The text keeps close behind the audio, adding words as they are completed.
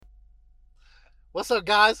What's up,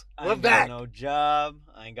 guys? I We're ain't back. got no job.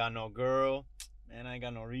 I ain't got no girl. Man, I ain't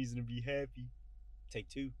got no reason to be happy. Take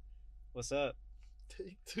two. What's up?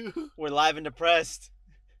 Take two. We're live and depressed.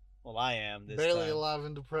 Well, I am this Barely time. alive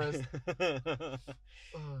and depressed.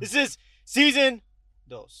 This is season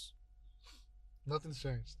dos. Nothing's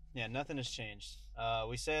changed. Yeah, nothing has changed.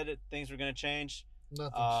 We said things were gonna change.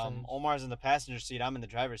 Nothing's changed. Omar's in the passenger seat. I'm in the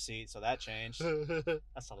driver's seat, so that changed.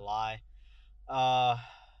 That's a lie.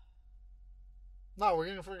 No, we're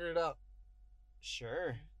gonna figure it out.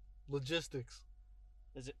 Sure. Logistics.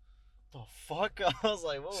 Is it? The fuck? I was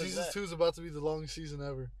like, what was Season that? 2 is about to be the longest season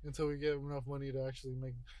ever until we get enough money to actually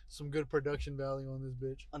make some good production value on this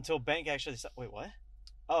bitch. Until Bank actually wait, what?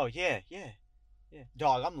 Oh yeah.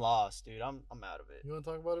 Dog, I'm lost, dude. I'm out of it. You want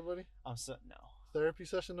to talk about it, buddy? No. Therapy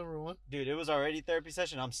session number 1. Dude, it was already therapy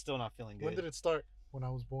session. I'm still not feeling good. When did it start? When I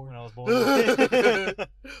was born. When I was born.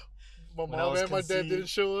 My When I mom was and my dad conceived. didn't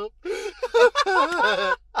show up.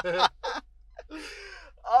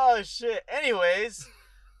 Oh shit. Anyways,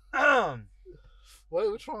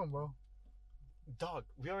 What's wrong, bro? dog,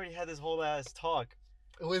 we already had this whole ass talk.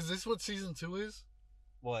 Oh, is this what season 2 is?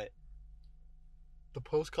 What? The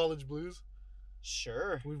post-college blues?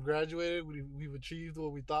 Sure. We've graduated. We've achieved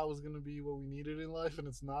what we thought was going to be what we needed in life, and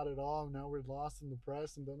it's not at all. Now we're lost and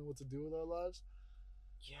depressed and don't know what to do with our lives.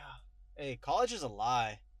 Yeah. Hey, college is a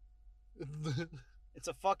lie. It's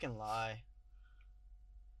a fucking lie.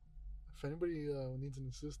 If anybody needs an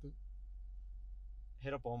assistant,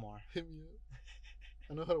 Hit up Omar. hit me up.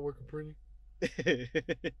 I know how to work a printer.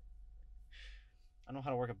 I know how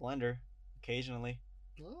to work a blender occasionally.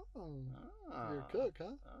 Oh, Ah. you're a cook,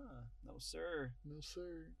 huh? No sir. No,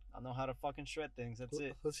 sir. I know how to fucking shred things. That's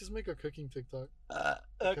it. Let's just make a cooking TikTok.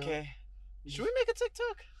 Okay. Should we make a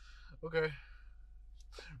TikTok? Okay.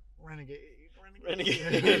 Renegade.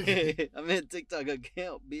 I'm in TikTok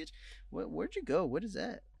account, bitch. Where'd you go? What is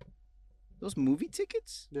that? Those movie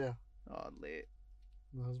tickets? Yeah. Oh, lit.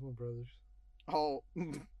 No, that's my brother's. Oh.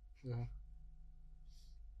 Yeah.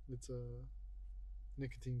 It's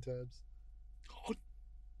nicotine tabs. Oh,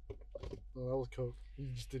 that was coke. You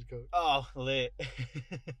just did coke. Oh, lit.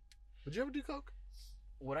 Would you ever do coke?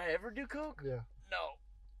 Would I ever do coke? Yeah. No.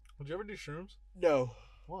 Would you ever do shrooms? No.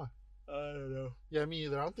 Why? I don't know. Yeah, me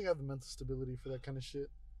either. I don't think I have the mental stability for that kind of shit.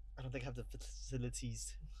 I don't think I have the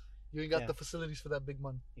facilities. You ain't got Yeah. the facilities for that big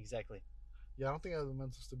money. Exactly. Yeah, I don't think I have the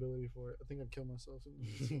mental stability for it. I think I'd kill myself.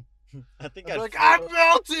 I think I'd I'd be like, freak I'm out.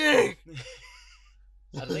 melting!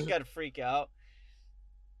 I think I'd freak out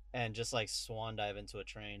and just like swan dive into a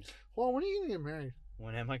train. Well, when are you gonna get married?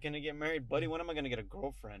 When am I gonna get married, buddy? When am I gonna get a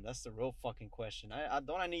girlfriend? That's the real fucking question. I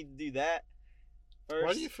don't. I need to do that first.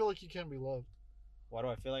 Why do you feel like you can't be loved? Why do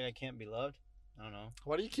I feel like I can't be loved? I don't know.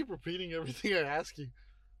 Why do you keep repeating everything I ask you?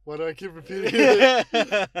 Why do I keep repeating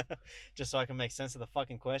it? Just so I can make sense of the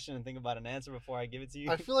fucking question and think about an answer before I give it to you.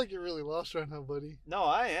 I feel like you're really lost right now, buddy. No,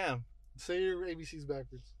 I am. Say your ABCs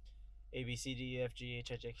backwards. A B C D E F G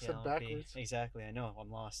H I J K Said L M N P. backwards. Exactly. I know. I'm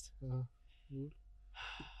lost. Mood.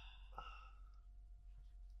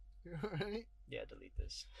 You alright? Yeah, delete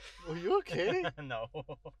this. Are you okay? No.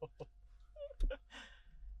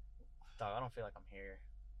 Dog, I don't feel like I'm here.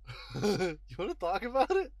 You want to talk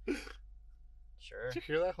about it? Sure. Did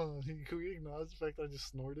you hear that? Hold on. Can we acknowledge the fact that I just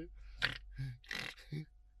snorted?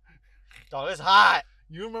 Dog, it's hot.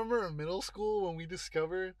 You remember in middle school when we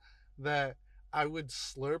discovered that I would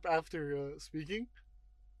slurp after speaking?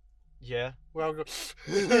 Yeah. Where I would go,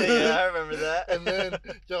 Yeah, I remember that. And then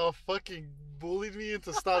y'all fucking bullied me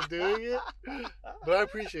into stop doing it. But I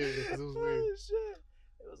appreciated it because it was weird. Oh, shit.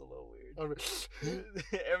 It was a little weird. I would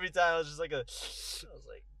be- Every time I was just like I was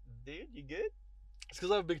like, dude, you good? It's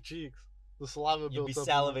because I have big cheeks. The saliva You'd built be up.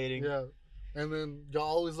 salivating. Yeah. And then y'all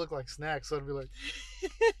always look like snacks, so I'd be like,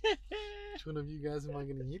 which one of you guys am I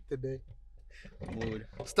going to eat today? Mood.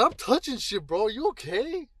 Stop touching shit, bro. Are you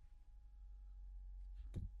okay?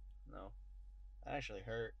 No. That actually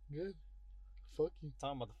hurt. Good. Fuck you.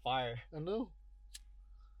 Talking about the fire. I know.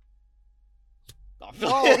 Oh,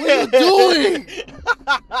 what are you doing?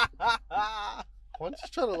 Why don't you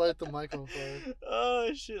try to light the mic on fire?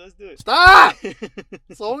 Oh shit, let's do it. Stop!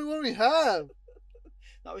 It's the only one we have.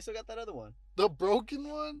 No, we still got that other one. The broken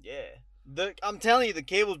one? Yeah. I'm telling you, the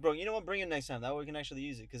cable's broken. You know what? Bring it next time. That way we can actually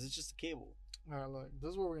use it because it's just a cable. Alright, look.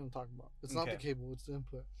 This is what we're going to talk about. It's not the Okay. cable, it's the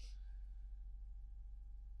input.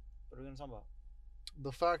 What are we gonna talk about?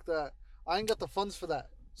 The fact that I ain't got the funds for that.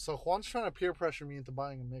 So Juan's trying to peer pressure me into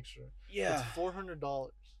buying a mixture. Yeah. It's $400.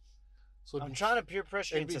 So it'd I'm be- trying to peer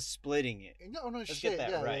pressure you it'd be- into splitting it. No, no, Let's shit. get that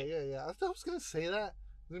yeah, right. yeah. I thought I was gonna say that.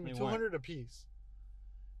 It's gonna be You 200 a piece,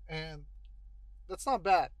 and that's not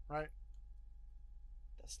bad, right?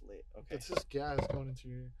 That That's lit. Okay. It's just gas going into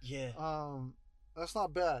your ear. Yeah. That's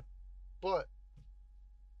not bad, but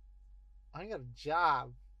I ain't got a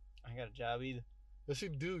job. I ain't got a job either. Yes, you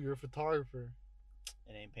do. You're a photographer.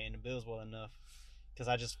 It ain't paying the bills well enough. Because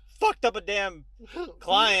I just fucked up a damn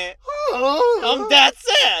client. I'm that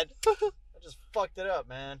sad. I just fucked it up,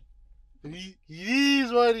 man. It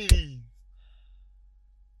is what it is.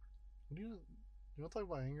 You want to talk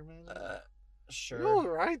about anger, man? Sure. You're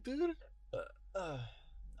alright, dude. No.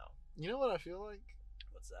 You know what I feel like?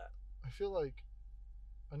 What's that? I feel like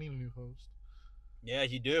I need a new host. Yeah,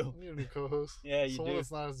 you do. I need a new co-host. Yeah, you Someone do.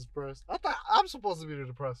 that's not as depressed. I thought I'm supposed to be the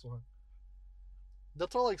depressed one.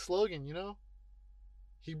 That's our like slogan, you know?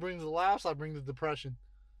 He brings the laughs, I bring the depression.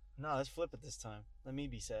 No, let's flip it this time. Let me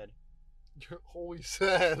be sad. You're always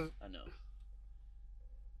sad. I know.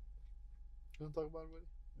 You want to talk about it, buddy?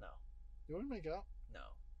 No. You want to make out? No.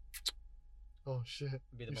 Oh shit!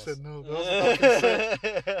 Be the You most... said no. That was without consent.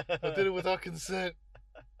 I did it without consent.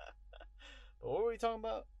 What were we talking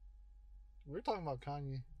about? We were talking about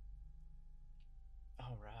Kanye.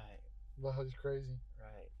 Oh, right. About how he's crazy.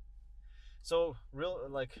 Right. So,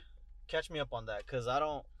 catch me up on that, because I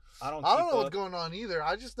don't know up, what's going on either.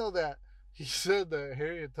 I just know that he said that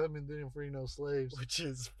Harriet Tubman didn't free no slaves. Which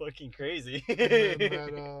is fucking crazy. And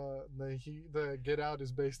that Get Out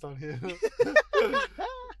is based on him.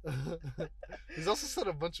 He's also said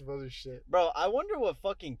a bunch of other shit. Bro, I wonder what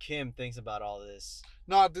fucking Kim thinks about all this.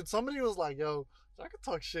 Nah, dude, somebody was like, yo, I can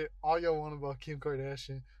talk shit all y'all want about Kim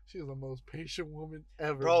Kardashian. She was the most patient woman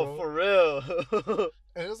ever, bro. For real.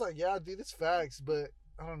 And it was like, yeah, dude, it's facts, but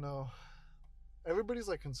I don't know. Everybody's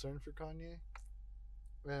like concerned for Kanye.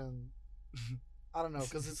 And I don't know,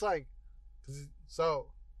 because it's like, he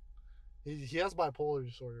has bipolar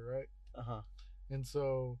disorder, right? Uh-huh. And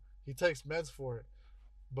so he takes meds for it.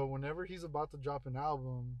 But whenever he's about to drop an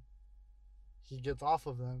album, he gets off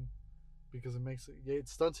of them because it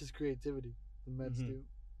stunts his creativity. The meds do.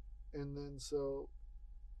 And then so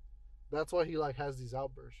that's why he like has these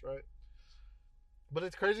outbursts, right? But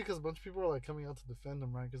it's crazy because a bunch of people are like coming out to defend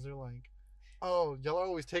him, right? Because they're like, oh, y'all are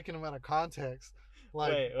always taking him out of context.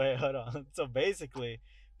 Like, wait, hold on. So basically,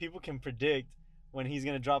 people can predict when he's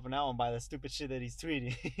gonna drop an album by the stupid shit that he's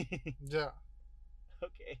tweeting. Yeah.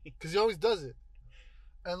 Okay. Because he always does it.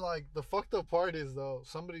 And like the fucked up part is though,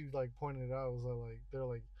 somebody like pointed it out, was like, they're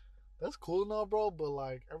like, that's cool and all, bro, but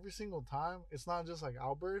like every single time, it's not just like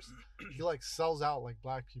outbursts. He like sells out like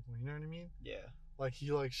black people. You know what I mean? Yeah. Like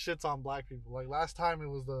he like shits on black people. Like last time it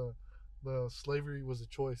was the slavery was a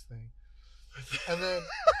choice thing, and then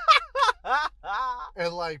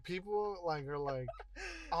and like people like are like,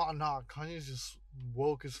 oh nah, Kanye's just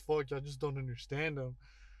woke as fuck. I just don't understand him.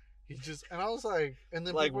 He just, and I was like, and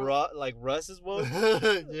then like Russ is woke.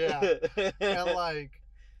 Yeah, and like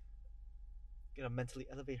gonna mentally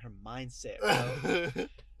elevate her mindset, bro.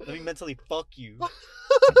 Let me mentally fuck you.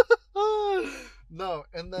 No,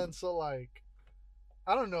 and then so like,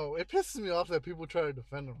 I don't know. It pisses me off that people try to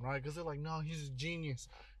defend him, right? Because they're like, no, he's a genius.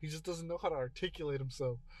 He just doesn't know how to articulate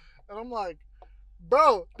himself. And I'm like,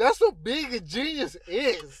 bro, that's what being a genius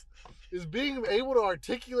is being able to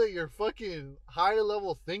articulate your fucking higher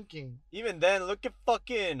level thinking. Even then, look at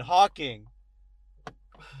fucking Hawking.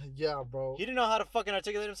 Yeah, bro. He didn't know how to fucking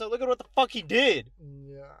articulate himself. Look at what the fuck he did.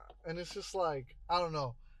 Yeah, and it's just like, I don't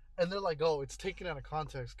know. And they're like, oh, it's taken out of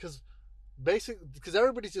context. Because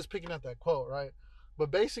everybody's just picking up that quote, right?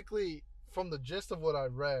 But basically, from the gist of what I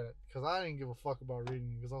read, because I didn't give a fuck about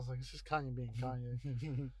reading it, because I was like, it's just Kanye being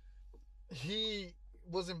Kanye. He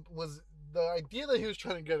was the idea that he was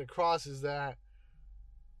trying to get across is that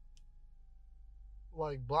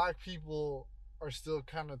like black people are still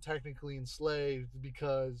kind of technically enslaved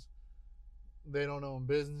because they don't own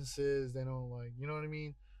businesses, they don't like, you know what I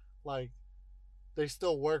mean? Like they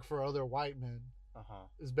still work for other white men.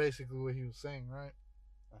 Is basically what he was saying, right?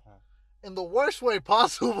 In the worst way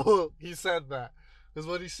possible, he said that. Because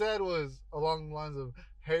what he said was along the lines of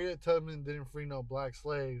Harriet Tubman didn't free no black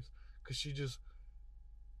slaves because she just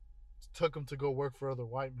took them to go work for other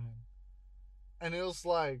white men. And it was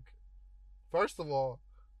like, first of all,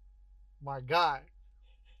 my guy,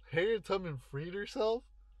 Harriet Tubman freed herself,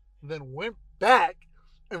 then went back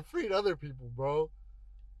and freed other people, bro.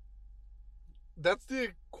 That's the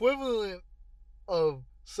equivalent of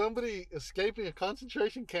somebody escaping a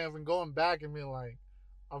concentration camp and going back and being like,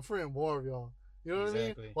 I'm freeing more of y'all. You know what I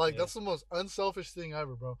mean? Like, that's the most unselfish thing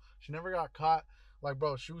ever, bro. She never got caught. Like,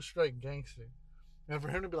 bro, she was straight gangster. And for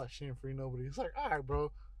him to be like, she didn't free nobody, it's like, all right,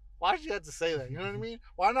 bro. Why did you have to say that? You know what I mean?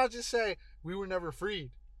 Why not just say, we were never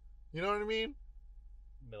freed? You know what I mean?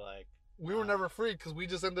 Be like, we were never freed because we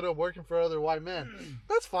just ended up working for other white men.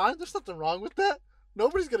 That's fine. There's nothing wrong with that.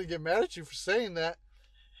 Nobody's gonna get mad at you for saying that.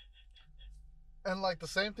 And like the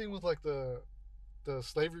same thing with like the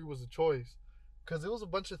slavery was a choice, because it was a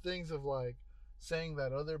bunch of things of like saying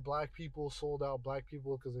that other black people sold out black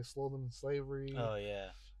people because they sold them in slavery. Oh yeah.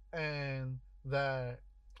 And that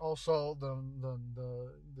also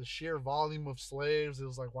the sheer volume of slaves. It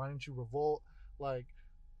was like, why didn't you revolt like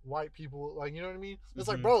white people? Like, you know what I mean? It's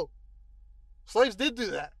like, bro, slaves did do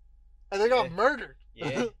that, and they got murdered.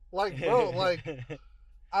 Yeah. Like, bro, like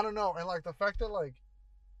I don't know. And like the fact that like,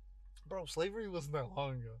 bro, slavery wasn't that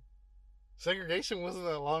long ago. Segregation wasn't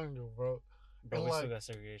that long ago, bro. Bro, and we like, still got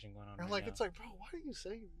segregation going on. And right like, now. it's like, bro, why are you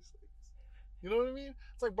saying these things? You know what I mean?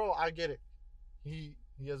 It's like, bro, I get it. He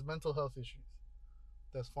has mental health issues.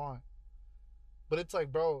 That's fine. But it's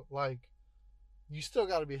like, bro, like, you still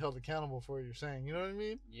got to be held accountable for what you're saying. You know what I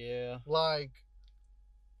mean? Yeah. Like,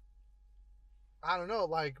 I don't know.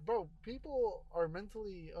 Like, bro, people are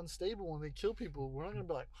mentally unstable when they kill people. We're not gonna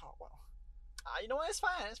be like, oh, well. You know what? It's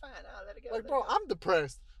fine. It's fine. Let it go. Like, bro, I'm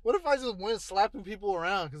depressed. What if I just went slapping people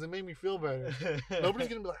around because it made me feel better? Nobody's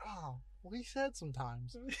gonna be like, oh, well, he said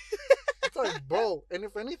sometimes. It's like, bro, and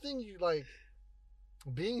if anything, you like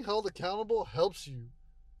being held accountable helps you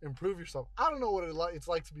improve yourself. I don't know what it's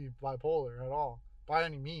like to be bipolar at all, by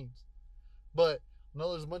any means. But I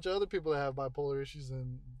know there's a bunch of other people that have bipolar issues,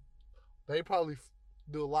 and they probably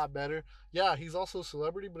do a lot better. Yeah, he's also a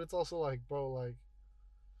celebrity, but it's also like, bro, like,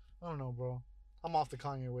 I don't know, bro. I'm off the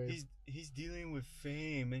Kanye wave. He's dealing with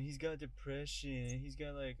fame, and he's got depression, and he's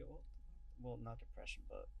got like, well, not depression,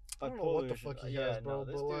 but I don't know what the fuck he has, bro.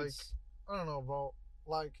 But like, I don't know, bro.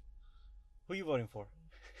 Like, who you voting for?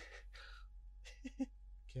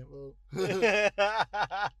 Can't vote.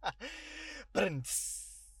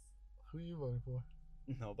 Who you voting for?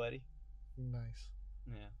 Nobody. Nice.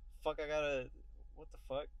 Yeah. Fuck, what the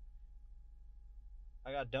fuck?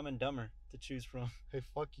 I got Dumb and Dumber to choose from. Hey,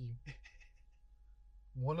 fuck you.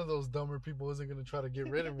 One of those dumber people isn't gonna try to get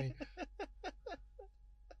rid of me.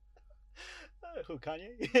 Who,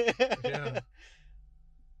 Kanye? Yeah.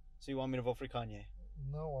 So you want me to vote for Kanye?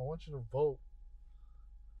 No, I want you to vote.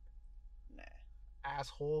 Nah.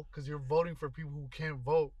 Asshole, because you're voting for people who can't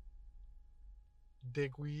vote.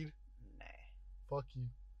 Dickweed. Nah. Fuck you.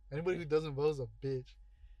 Anybody who doesn't vote is a bitch.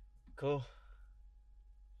 Cool.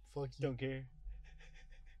 Fuck you. Don't care.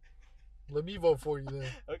 Let me vote for you then.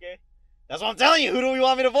 Okay. That's what I'm telling you. Who do we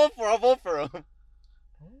want me to vote for? I'll vote for him. I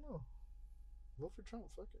don't know. Vote for Trump.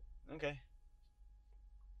 Fuck it. Okay.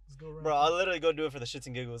 Let's go around. Bro, I'll literally go do it for the shits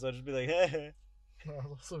and giggles. I'll just be like, hey.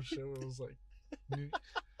 Some shit where it was like,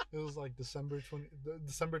 it was like December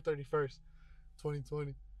 31st,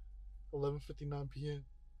 2020, 11:59 p.m.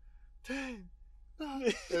 10, 9,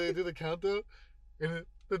 and they do the countdown, and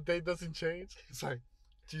the date doesn't change. It's like,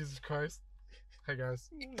 Jesus Christ. Hey guys,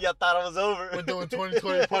 Y'all thought it was over. we're doing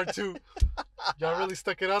 2020 part 2. Y'all really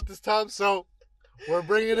stuck it out this time, so we're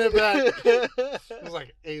bringing it back. It was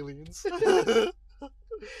like aliens.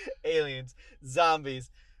 Aliens, zombies.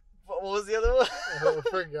 What was the other one? I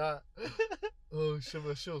forgot. Oh shit,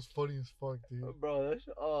 that shit was funny as fuck, dude. Bro,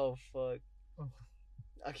 oh fuck.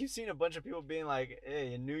 I keep seeing a bunch of people being like,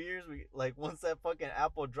 hey, in New Year's, we like once that fucking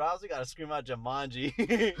apple drops, we gotta scream out Jumanji.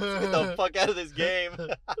 Get the fuck out of this game.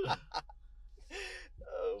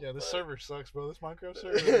 Oh, yeah, this fuck. server sucks, bro. This Minecraft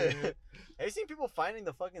server. Have you seen people finding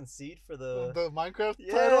the fucking seed for the Minecraft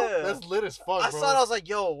Yeah. title? That's lit as fuck, I bro. saw it, I was like,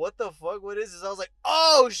 yo, what the fuck? What is this? I was like,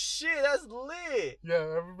 oh shit, that's lit.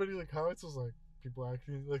 Yeah, everybody like comments was like, people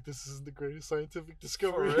acting like this is the greatest scientific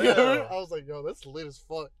discovery real. ever. I was like, yo, that's lit as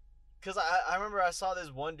fuck. Cause I remember I saw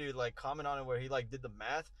this one dude like comment on it where he like did the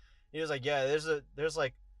math. He was like, yeah, there's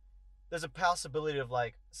a possibility of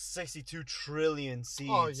like 62 trillion seeds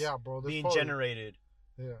Oh yeah, bro. being probably, generated.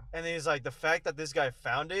 Yeah. And then he's like, the fact that this guy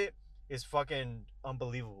found it is fucking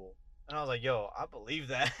unbelievable. And I was like, yo, I believe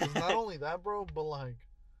that. It's not only that, bro, but like,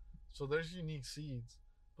 so there's unique seeds,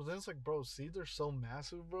 but then it's like, bro, seeds are so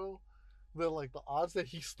massive, bro, that like the odds that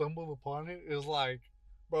he stumbled upon it is like,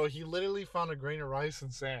 bro, he literally found a grain of rice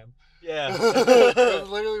in sand. Yeah. That's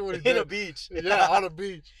literally what he did. In a beach. Yeah, on a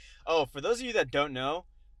beach. Oh, for those of you that don't know,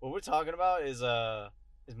 what we're talking about is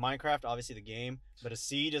Minecraft, obviously the game, but a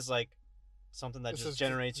seed is like something that It's just a-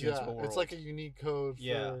 generates you into a yeah, world. it's like a unique code for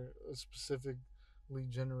Yeah. a specifically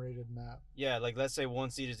generated map. Yeah, like let's say one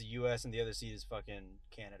seed is the US and the other seed is fucking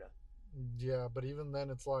Canada. Yeah, but even then,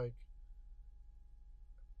 it's like,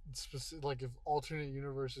 like if alternate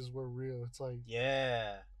universes were real, it's like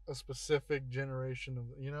Yeah. a specific generation of,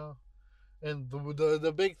 you know. And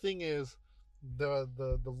the big thing is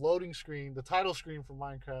the loading screen, the title screen for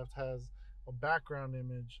Minecraft has a background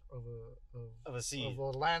image of Of a seed. of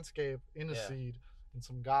a landscape in a Yeah. seed, and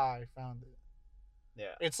some guy found it.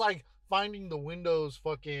 Yeah. It's like finding the Windows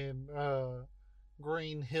fucking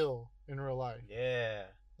Green Hill in real life. Yeah.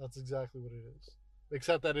 That's exactly what it is.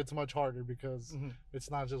 Except that it's much harder because it's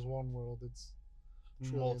not just one world. It's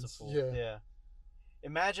trillions. Multiple. Yeah. Yeah.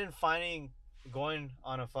 Imagine going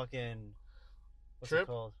on a fucking what's Trip? it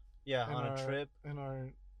called? Yeah, on a trip. In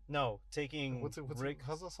our No, taking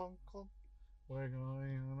how's that song called? We're going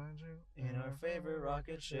on a trip in our favorite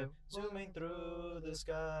rocket ship, zooming through the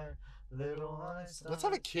sky, little Einstein. Let's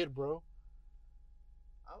have a kid, bro.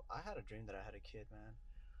 I had a dream that I had a kid, man.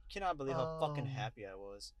 Cannot believe how fucking happy I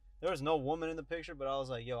was. There was no woman in the picture, but I was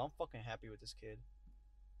like, yo, I'm fucking happy with this kid.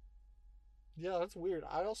 Yeah, that's weird.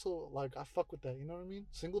 I also I fuck with that. You know what I mean?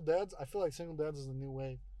 Single dads. I feel like single dads is the new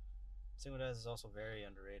wave. Single dads is also very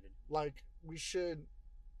underrated. Like we should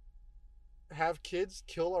have kids,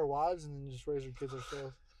 kill our wives, and then just raise our kids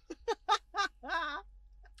ourselves.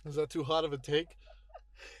 Is that too hot of a take?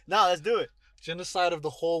 No, let's do it. Genocide of the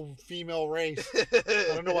whole female race.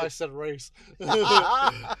 I don't know why I said race.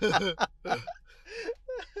 Oh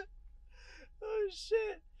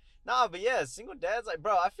shit. Nah, but yeah, single dads, like,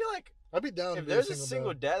 bro, I feel like I'd be down if there's a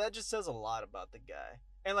single dad, that just says a lot about the guy.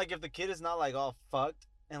 And like, if the kid is not like all fucked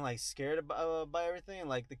and like scared by everything, and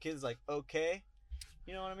like the kid's like okay,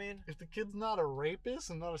 you know what I mean? If the kid's not a rapist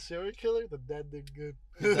and not a serial killer, the dad did good.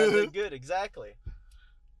 The dad did good, exactly.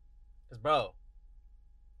 Cause bro,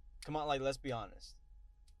 come on, like let's be honest.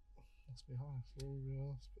 Let's be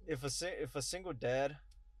honest. If a single dad,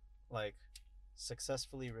 like,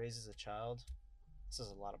 successfully raises a child, it says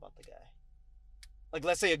a lot about the guy. Like,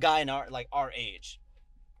 let's say a guy in our age.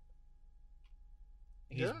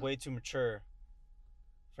 He's way too mature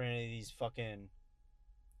for any of these fucking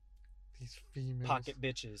females. Pocket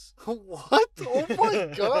bitches. What? Oh my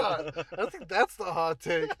god! I think that's the hot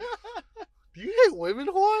take. Do you hate women,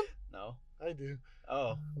 Juan? No. I do.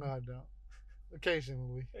 Oh. No, I don't.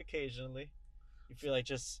 Occasionally. You feel like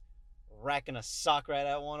just racking a sock right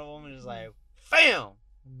at one of them and just like, bam!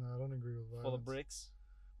 No, I don't agree with that. Full of bricks.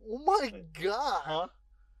 Oh my god! Huh?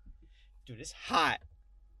 Dude, it's hot.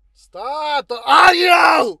 Stop the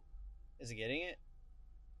audio! Is it getting it?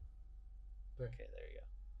 There. Okay, there you go.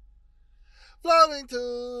 Floating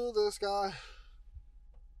to the sky.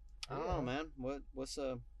 I don't know, man. What's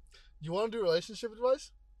You want to do relationship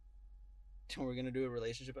advice? We're gonna do a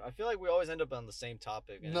relationship. I feel like we always end up on the same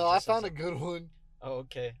topic. No, I found a good one. Oh,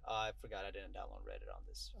 okay. I forgot I didn't download Reddit on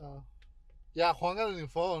this. Yeah, Juan got a new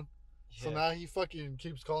phone. Yeah. So now he fucking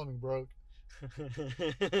keeps calling me broke.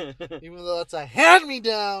 Even though that's a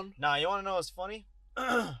hand-me-down. Nah, you wanna know what's funny?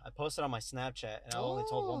 I posted on my Snapchat and I only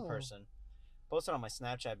told one person. Posted on my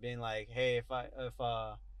Snapchat being like, hey, if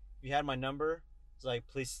you had my number, it's like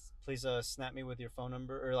please snap me with your phone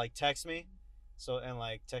number or like text me. So and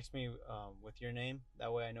like text me with your name.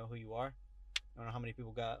 That way I know who you are. I don't know how many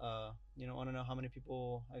people got want to know how many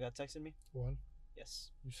people I got texting me? One.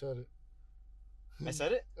 Yes. You said it. I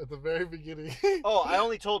said it? At the very beginning. Oh, I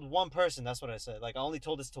only told one person. That's what I said. Like, I only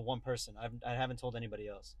told this to one person. I haven't told anybody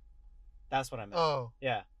else. That's what I meant. Oh.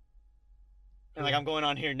 Yeah. And, like, I'm going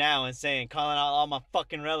on here now and calling out all my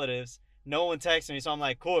fucking relatives. No one texted me. So I'm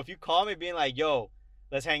like, cool. If you call me being like, yo,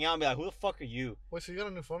 let's hang out and be like, who the fuck are you? Wait, so you got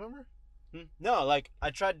a new phone number? No, like,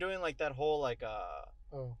 I tried doing, like, that whole, like,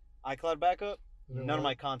 iCloud backup. None of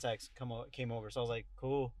my contacts came over. So I was like,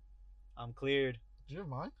 cool. I'm cleared. Did you have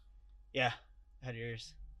mine? Yeah. I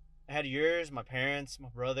had yours, my parents, my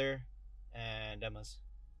brother, and Emma's.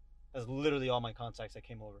 That's literally all my contacts that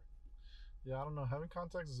came over. Yeah, I don't know. Having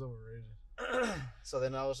contacts is overrated. So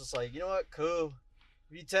then I was just like, you know what? Cool.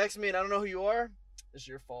 If you text me and I don't know who you are, it's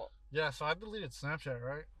your fault. Yeah, so I deleted Snapchat,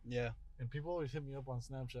 right? Yeah. And people always hit me up on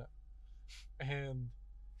Snapchat. And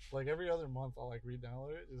like every other month I'll like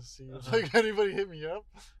re-download it just to see if like anybody hit me up.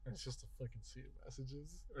 And it's just a fucking sea of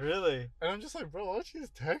messages. Really? And I'm just like, bro, why don't you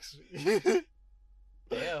just text me?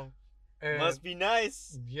 Damn. And must be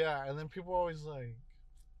nice. Yeah, and then people are always like,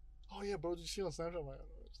 oh yeah, bro, did you see on Snapchat? I'm like,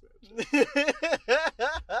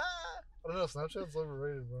 I don't know, Snapchat's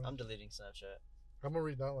overrated, bro. I'm deleting Snapchat. I'm gonna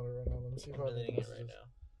re-download it right now. Let me see if I'm deleting it right now.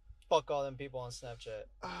 Fuck all them people on Snapchat.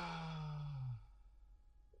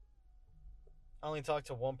 I only talk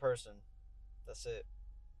to one person. That's it.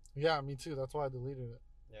 Yeah, me too. That's why I deleted it.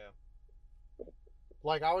 Yeah.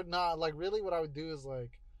 Like, I would not, like, really what I would do is,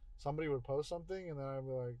 like, somebody would post something, and then I'd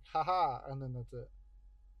be like, haha, and then that's it.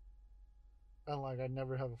 And, like, I'd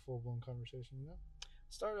never have a full-blown conversation, you know?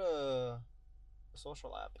 Start a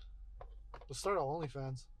social app. Let's start a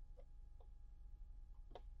OnlyFans.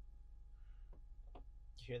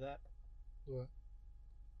 You hear that? What?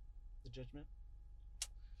 The judgment?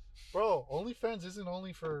 Bro, OnlyFans isn't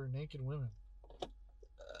only for naked women.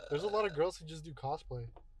 There's a lot of girls who just do cosplay.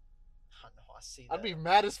 I know, I see that. I'd be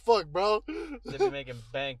mad as fuck, bro. They'd be making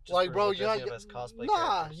bank just Like, for bro, dressing up as cosplay nah,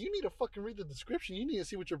 characters. you need to fucking read the description. You need to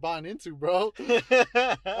see what you're buying into, bro.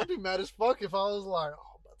 I'd be mad as fuck if I was like,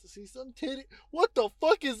 oh, I'm about to see some titty. What the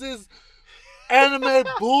fuck is this anime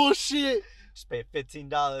bullshit? Just pay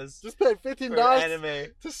 $15. Just paid for $15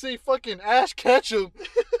 anime. to see fucking Ash Ketchum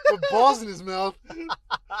with balls in his mouth.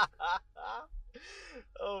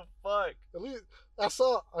 Oh fuck! At least I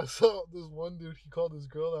saw this one dude. He called this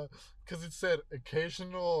girl out because it said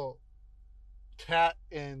occasional cat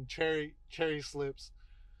and cherry slips.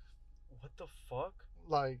 What the fuck?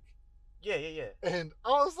 Like, Yeah. and I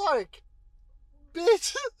was like,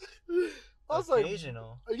 bitch. I was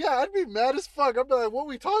Occasional. like, yeah, I'd be mad as fuck. I'd be like, what are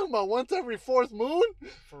we talking about? Once every fourth moon?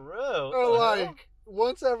 For real? Or like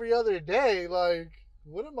once every other day? Like,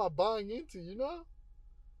 what am I buying into? You know?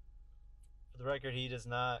 For the record, he does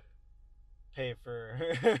not pay for.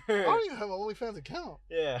 I don't even have an OnlyFans account.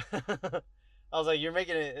 Yeah. I was like, you're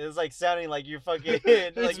making it. It's like sounding like you're fucking.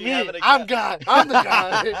 It's like you me. have an I'm account. God. I'm the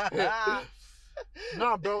guy.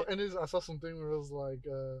 Nah, bro. And I saw something where it was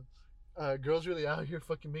like, girls really out here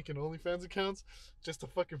fucking making OnlyFans accounts just to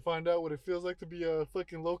fucking find out what it feels like to be a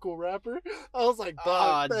fucking local rapper. I was like,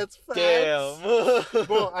 dog, that's facts. Damn.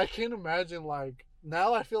 Bro, I can't imagine, like,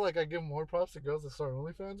 now I feel like I give more props to girls that start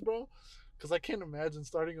OnlyFans, bro. Because I can't imagine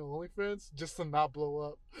starting an OnlyFans just to not blow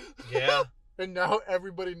up. Yeah. And now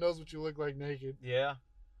everybody knows what you look like naked. Yeah.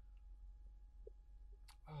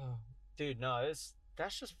 Dude, no,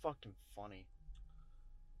 that's just fucking funny.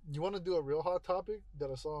 You want to do a real hot topic that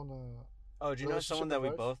I saw on Oh, do you know someone that we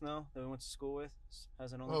advice? both know that we went to school with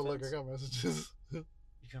has an OnlyFans? Oh, look, I got messages. You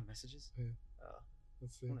got messages? Yeah. Oh,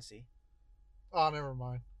 Let's I see. want to see. Oh, never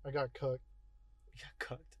mind. I got cucked. You got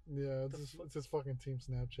cooked. Yeah, The it's his fucking team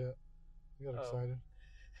Snapchat. I got Oh. excited.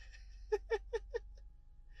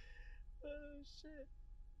 Oh shit.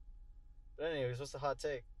 But anyways, what's the hot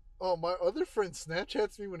take? Oh, my other friend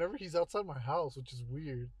Snapchats me whenever he's outside my house, which is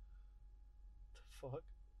weird. The fuck?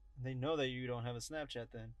 They know that you don't have a Snapchat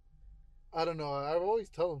then. I don't know. I always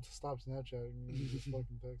tell him to stop Snapchatting me. He just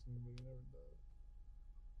fucking texts me, but he never does.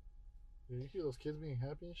 Yeah, you hear those kids being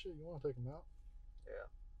happy and shit? You want to take them out? Yeah.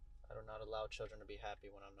 I do not allow children to be happy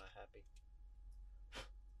when I'm not happy.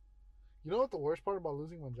 You know what the worst part about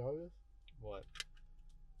losing my job is? What?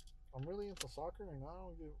 I'm really into soccer and I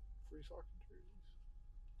don't get free soccer jerseys.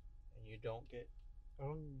 And you don't get? I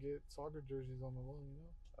don't get soccer jerseys on the loan, you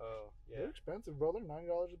know? Oh, yeah. They're expensive, bro. They're $90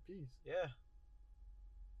 a piece. Yeah.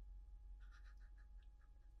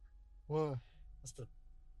 What? That's the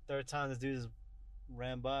third time this dude has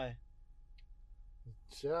ran by.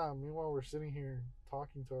 Yeah, meanwhile, we're sitting here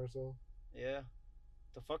talking to ourselves. Yeah.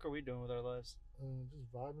 The fuck are we doing with our lives?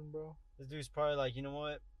 Just vibing, bro. This dude's probably like, you know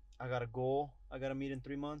what? I got a goal. I got to meet in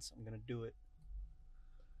 3 months. I'm going to do it.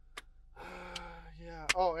 Yeah.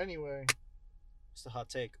 Oh, anyway. It's the hot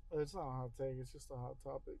take. It's not a hot take. It's just a hot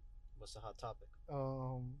topic. What's the hot topic?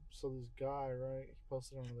 So this guy, right? He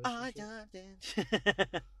posted on I relationship. dived in.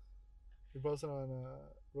 He posted on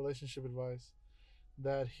relationship advice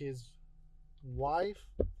that his wife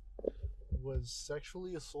was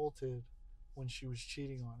sexually assaulted when she was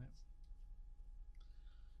cheating on him,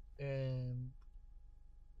 and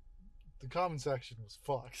the comment section was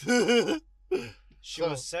fucked. She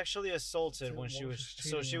was sexually assaulted when she was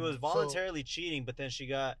so she was voluntarily cheating, but then she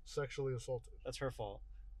got sexually assaulted. That's her fault.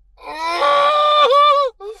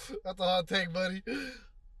 That's a hot take, buddy.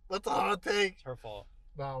 That's a hot take. It's her fault.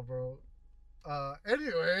 Nah, bro.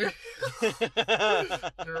 Anyway,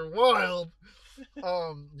 you're wild.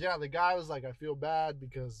 Yeah, the guy was like, I feel bad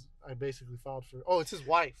because I basically filed for. Oh, it's his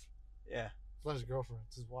wife. Yeah. It's not his girlfriend.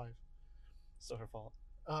 It's his wife. Still her fault.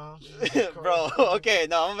 Bro, okay,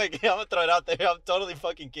 no, I'm gonna throw it out there. I'm totally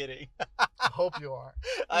fucking kidding. I hope you are.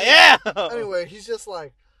 I am. Anyway, he's just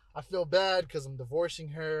like, I feel bad because I'm divorcing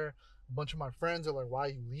her. A bunch of my friends are like, why are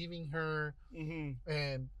you leaving her? Mm-hmm.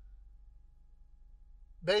 And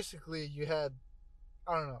basically, you had,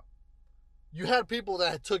 I don't know, you had people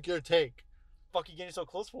that took your take. Fuck you getting so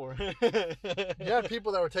close for? You had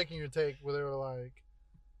people that were taking your take where they were like,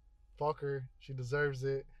 fuck her, she deserves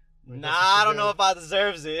it. Nah, I don't know if I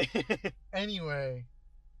deserves it. Anyway.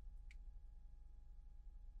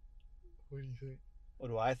 What do you think? What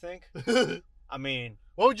do I think? I mean,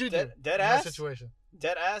 what would you do dead in ass that situation?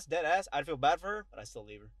 Dead ass. I'd feel bad for her, but I still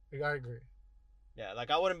leave her. I agree. Yeah,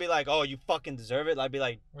 like I wouldn't be like, oh, you fucking deserve it. I'd be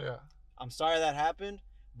like, yeah, I'm sorry that happened,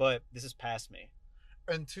 but this is past me.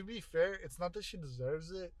 And to be fair, it's not that she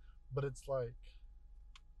deserves it, but it's like,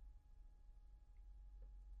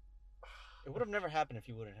 it would have never happened if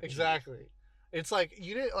you wouldn't have. Exactly. It's like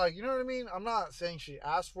you didn't like, you know what I mean? I'm not saying she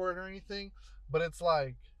asked for it or anything, but it's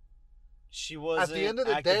like She at the wasn't end of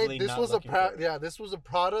the day, actively this not was looking for it. this was a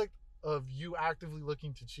product of you actively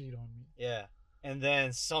looking to cheat on me. Yeah. And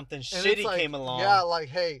then something And shitty it's like, came along. yeah, like,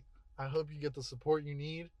 hey, I hope you get the support you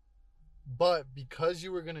need, but because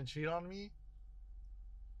you were gonna cheat on me,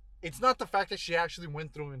 it's not the fact that she actually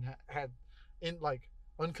went through and had in like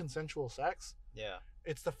unconsensual sex. Yeah.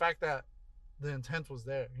 It's the fact that the intent was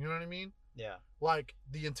there. You know what I mean? Yeah. Like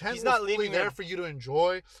the intent He's was not fully leaving there her- for you to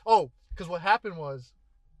enjoy. Oh, because what happened was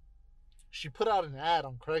she put out an ad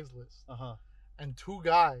on Craigslist, Uh-huh. and 2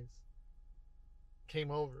 guys came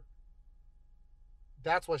over.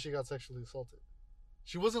 That's why she got sexually assaulted.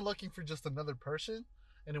 She wasn't looking for just another person,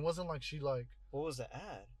 and it wasn't like she like. What was the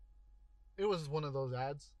ad? It was one of those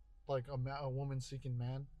ads, like a woman seeking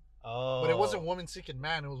man. Oh. But it wasn't woman seeking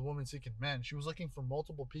man, it was woman seeking men. She was looking for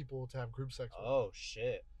multiple people to have group sex with. Oh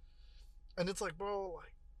shit. And it's like, bro,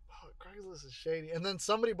 like, Craigslist is shady. And then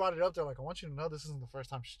somebody brought it up. They're like, I want you to know this isn't the first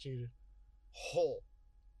time she cheated. Oh.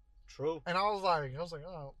 True. And I was like,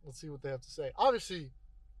 oh, let's see what they have to say. Obviously,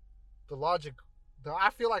 the logic, I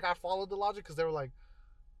feel like I followed the logic because they were like,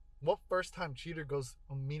 what first time cheater goes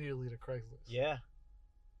immediately to Craigslist? Yeah.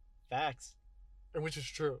 Facts. And which is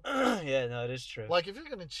true. Yeah, no, it is true. Like, if you're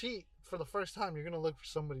going to cheat for the first time, you're going to look for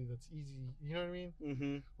somebody that's easy. You know what I mean?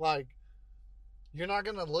 Mm-hmm. Like, you're not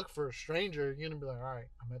going to look for a stranger. You're going to be like, all right,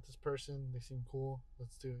 I met this person. They seem cool.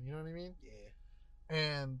 Let's do it. You know what I mean? Yeah.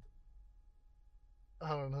 And I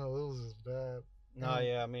don't know. It was just bad. No,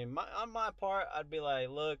 yeah. I mean, on my part, I'd be like,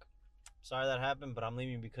 look, sorry that happened, but I'm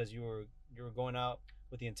leaving because you were going out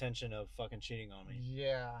with the intention of fucking cheating on me,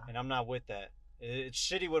 Yeah. and I'm not with that. It's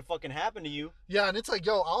shitty what fucking happened to you. Yeah, and it's like,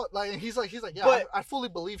 yo, and he's like, yeah, But- I fully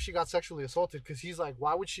believe she got sexually assaulted because he's like,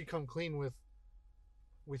 why would she come clean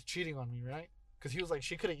with cheating on me, right? Because he was like,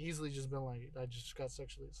 she could have easily just been like, I just got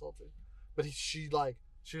sexually assaulted, but she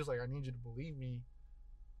was like, I need you to believe me,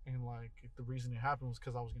 and like, if the reason it happened was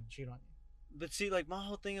because I was gonna cheat on you. But see, like, my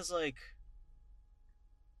whole thing is like,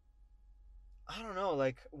 I don't know,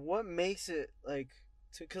 like, what makes it like,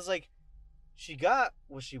 because like, she got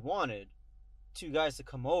what she wanted, 2 guys to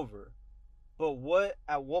come over, but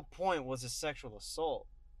at what point was it sexual assault?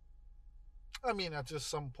 I mean, at just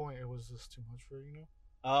some point, it was just too much for her, you know.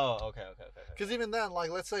 Oh, okay. Because even then,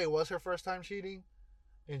 like, let's say it was her first time cheating,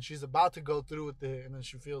 and she's about to go through with it, and then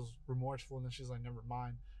she feels remorseful, and then she's like, never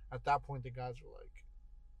mind. At that point, the guys were like,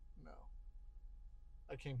 no.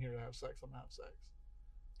 I came here to have sex. I'm gonna have sex.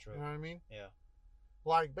 True. You know what I mean? Yeah.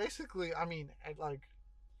 Like, basically, I mean, like,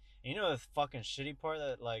 And you know the fucking shitty part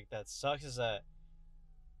that sucks is that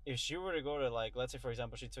if she were to go to, like, let's say for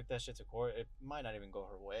example she took that shit to court, it might not even go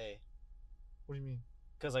her way. what do you mean?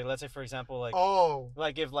 Because like, let's say for example, like, Oh,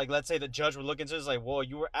 like if like let's say the judge would look into this, like, well,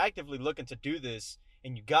 you were actively looking to do this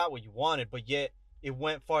and you got what you wanted, but yet it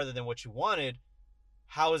went farther than what you wanted.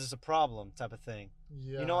 How is this a problem? Type of thing.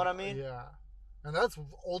 yeah. You know what I mean? Yeah. And that's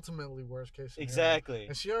ultimately worst case scenario. Exactly.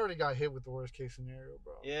 And she already got hit with the worst case scenario,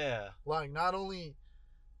 bro. Yeah. Like, not only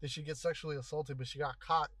did she get sexually assaulted, but she got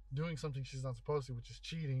caught doing something she's not supposed to, which is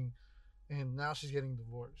cheating, and now she's getting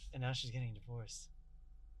divorced. And now she's getting divorced.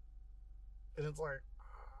 And it's like,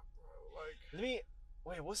 Let me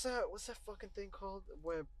wait. What's that fucking thing called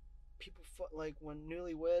where people like when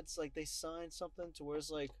newlyweds like they sign something to where it's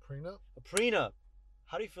like prenup. a prenup?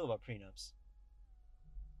 How do you feel about prenups?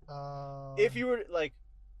 Um, If you were like,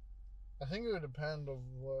 I think it would depend on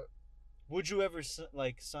what. would you ever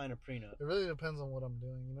like sign a prenup? It really depends on what I'm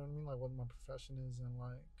doing. You know what I mean? Like what my profession is and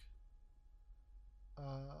like.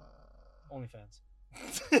 OnlyFans.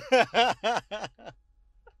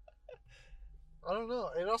 I don't know.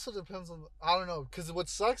 It also depends on. I don't know, because what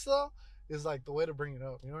sucks though is like the way to bring it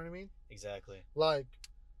up. You know what I mean? Exactly. Like,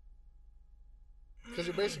 because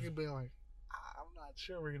you're basically being like, I'm not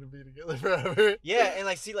sure we're gonna be together forever. Yeah, and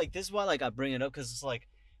like, see, like this is why like I bring it up because it's like,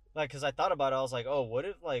 because I thought about it. I was like, oh, what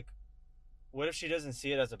if she doesn't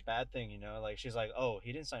see it as a bad thing? You know, like she's like, oh,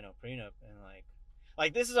 he didn't sign no prenup, and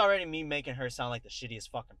like this is already me making her sound like the shittiest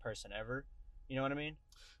fucking person ever. You know what I mean?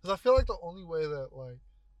 Because I feel like the only way that like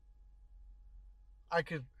I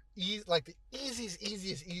could like the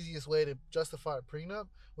easiest way to justify a prenup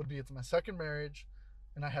would be it's my second marriage,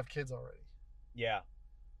 and I have kids already. Yeah.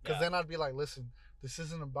 Because then I'd be like, listen, this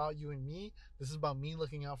isn't about you and me. This is about me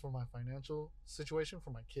looking out for my financial situation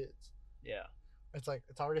for my kids. Yeah. It's like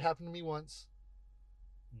it's already happened to me once.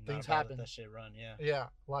 Not Things about happen. Let that shit run. Yeah. Yeah,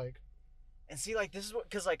 like And see, like this is what,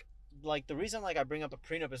 because like the reason like I bring up a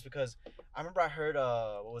prenup is because I remember I heard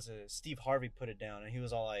what was it, Steve Harvey put it down, and he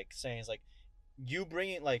was all like saying, it's like, you bring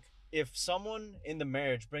it, like if someone in the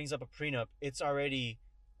marriage brings up a prenup, it's already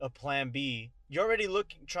a plan B. You're already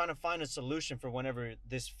trying to find a solution for whenever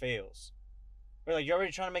this fails. Or like you're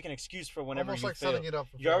already trying to make an excuse for whenever Almost you like fail. setting it up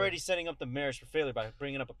for You're failure. already setting up the marriage for failure by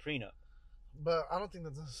bringing up a prenup. But I don't think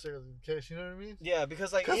that's necessarily the case. You know what I mean? Yeah,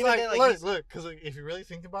 because like Because even like, then, like look, because like, if you really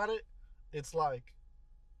think about it, it's like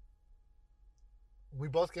we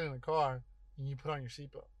both get in a car and you put on your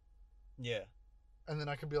seatbelt, yeah, and then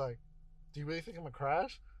I could be like, "Do you really think I'm gonna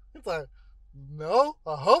crash?" It's like, "No,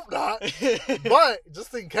 I hope not." But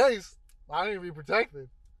just in case, I need to be protected.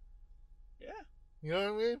 yeah, You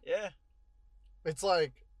know what I mean? yeah, It's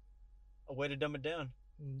like, a way to dumb it down.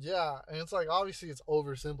 yeah, and it's like obviously it's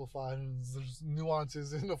oversimplified and there's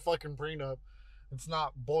nuances in the fucking prenup. It's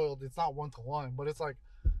not boiled. It's not 1-to-1, but it's like,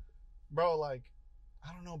 bro, like,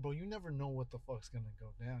 I don't know, bro. You never know what the fuck's gonna go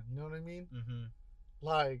down. You know what I mean? Mm-hmm.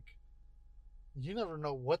 Like, you never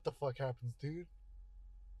know what the fuck happens, dude.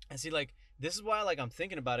 And see, like, this is why, like, I'm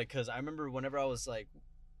thinking about it, because I remember whenever I was, like,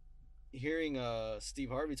 hearing Steve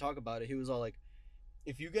Harvey talk about it, he was all like,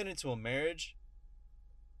 if you get into a marriage,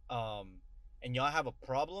 and y'all have a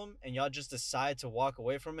problem, and y'all just decide to walk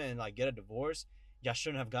away from it and, like, get a divorce, y'all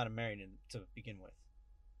shouldn't have gotten married to begin with.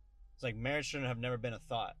 It's like, marriage shouldn't have never been a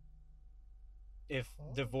thought if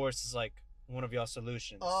divorce is, like, one of y'all's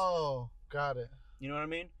solutions. Oh, got it. You know what I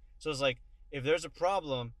mean? So it's like, if there's a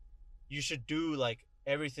problem, you should do, like,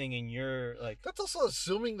 everything in your, like... That's also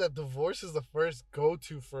assuming that divorce is the first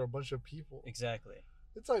go-to for a bunch of people. Exactly.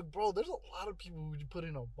 It's like, bro, there's a lot of people who put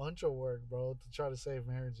in a bunch of work, bro, to try to save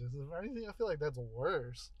marriages. If anything, I feel like that's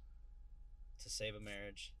worse. To save a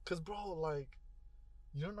marriage. Because, bro, like,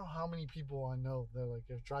 you don't know how many people I know that, like,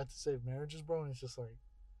 have tried to save marriages, bro, and it's just like,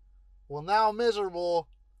 well, now I'm miserable.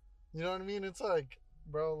 You know what I mean? It's like,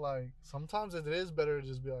 bro, like, sometimes it is better to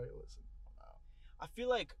just be like, listen. I feel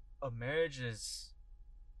like a marriage is,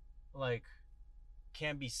 like,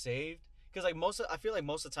 can be saved. Because, like, I feel like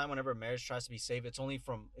most of the time whenever a marriage tries to be saved, it's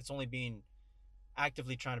only being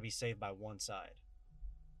actively trying to be saved by one side.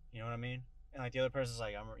 You know what I mean? And, like, the other person's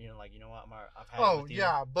like, you know what, I've had it with you.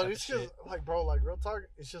 Yeah, but it's just, like, bro, like, real talk,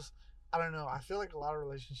 it's just, I don't know. I feel like a lot of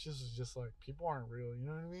relationships is just, like, people aren't real. You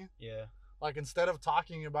know what I mean? Yeah. Like, instead of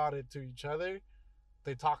talking about it to each other,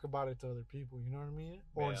 they talk about it to other people. You know what I mean?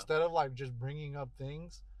 Or Yeah. instead of, like, just bringing up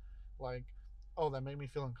things, like, oh, that made me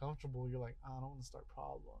feel uncomfortable, you're like, I don't want to start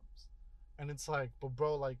problems. And it's like, but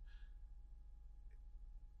bro, like,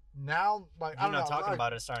 now, like, I You're don't not know, talking like,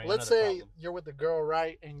 about it starting let's another say problem. you're with the girl,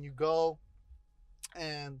 right? And you go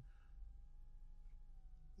out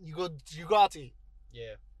to eat.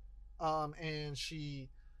 Yeah. And she's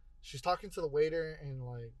talking to the waiter, and,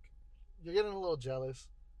 like, you're getting a little jealous,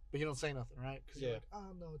 but you don't say nothing, right? Because you're like,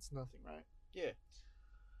 oh, no, it's nothing, right? Yeah.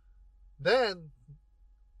 Then,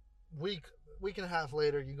 week and a half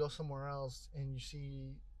later, you go somewhere else, and you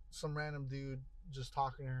see some random dude just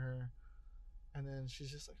talking to her, and then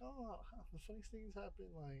she's just like, oh, the funniest things happen,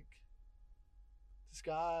 like, this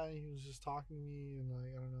guy, he was just talking to me, and,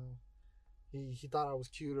 like, I don't know, he thought I was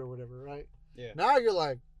cute or whatever, right? Yeah. Now you're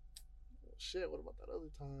like, well, shit, what about that other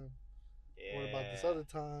time? Yeah. What about this other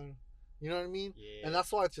time? You know what I mean? Yeah. And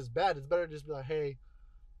that's why it's just bad. It's better to just be like, hey,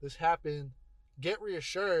 this happened, get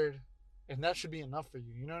reassured, and that should be enough for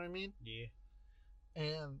you. You know what I mean? Yeah.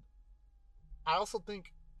 And I also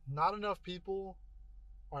think not enough people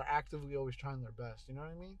are actively always trying their best. You know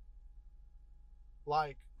what I mean?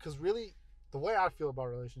 Like, because really, the way I feel about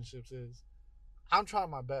relationships is I'm trying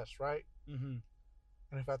my best, right? Mm-hmm.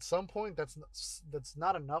 And if at some point that's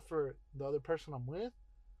not enough for the other person I'm with,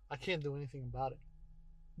 I can't do anything about it.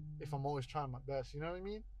 If I'm always trying my best, you know what I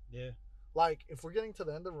mean? Yeah. Like, if we're getting to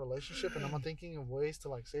the end of a relationship and I'm not thinking of ways to,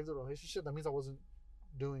 like, save the relationship, that means I wasn't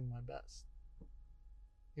doing my best.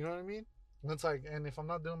 You know what I mean? And it's like, and if I'm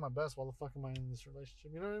not doing my best, why the fuck am I in this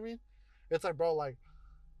relationship? You know what I mean? It's like, bro, like,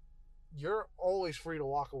 you're always free to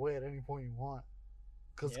walk away at any point you want.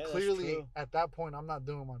 Because clearly, at that point, I'm not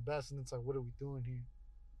doing my best. And it's like, what are we doing here?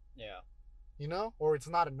 Yeah. You know? Or it's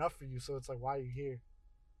not enough for you. So it's like, why are you here?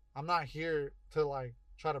 I'm not here to, like,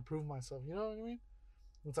 try to prove myself. You know what I mean?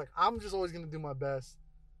 It's like, I'm just always going to do my best.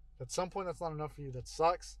 At some point, that's not enough for you. That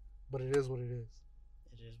sucks. But it is what it is.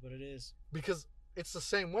 It is what it is. Because it's the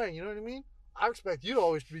same way. You know what I mean? I expect you to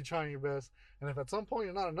always be trying your best. And if at some point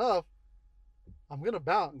you're not enough, I'm going to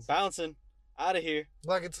bounce. Bouncing out of here.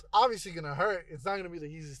 Like, it's obviously going to hurt. It's not going to be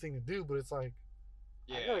the easiest thing to do. But it's like,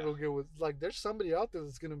 yeah. I got to go get with, like, there's somebody out there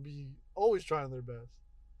that's going to be always trying their best.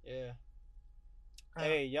 Yeah.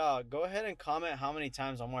 Hey, y'all, go ahead and comment how many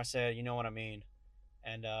times Omar said, you know what I mean.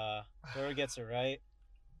 And whoever gets it right,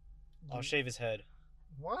 I'll shave his head.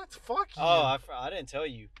 What? Fuck you. Oh, I didn't tell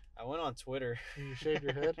you. I went on Twitter. And you shaved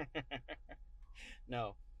your head?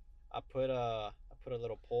 No. I put put a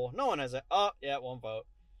little poll. No one has it. Oh, yeah, one vote.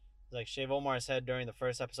 It's like shave Omar's head during the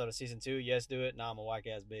first episode of season 2. Yes, do it. Nah, I'm a whack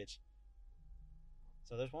ass bitch.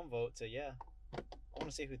 So there's one vote. So yeah, I want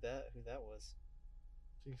to see who that was.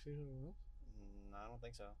 Do you see who it was? No, I don't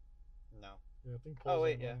think so. No. Yeah, I think. Oh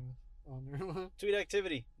wait, yeah. On there. Tweet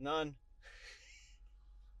activity, none.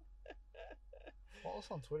 Follow us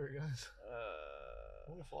on Twitter, guys.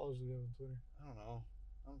 How many followers do we have on Twitter? I don't know.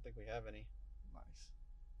 I don't think we have any. Nice.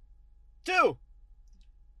 2.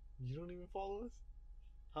 You don't even follow us?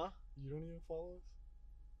 Huh? You don't even follow us?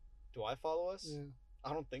 Do I follow us? Yeah.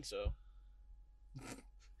 I don't think so.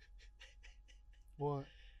 What?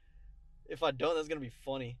 If I don't, that's gonna be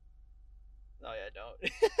funny. Oh yeah, I don't.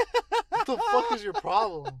 What the fuck is your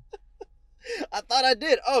problem? I thought I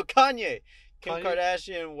did. Oh, Kanye. Kim Kanye?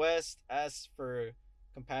 Kardashian West asks for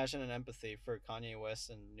compassion and empathy for Kanye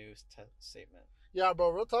West's new statement. Yeah, bro,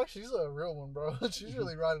 real talk, she's a real one, bro. She's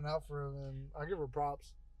really riding out for him, and I give her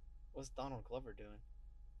props. What's Donald Glover doing?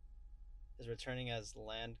 Is returning as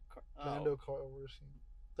Lando Calrissian.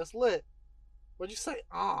 That's lit. What'd you say?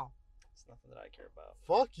 It's nothing that I care about.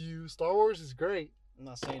 Fuck you. Star Wars is great. I'm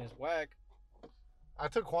not saying it's whack. I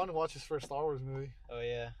took Quan to watch his first Star Wars movie. Oh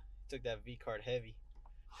yeah, he took that V card heavy.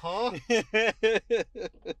 Huh?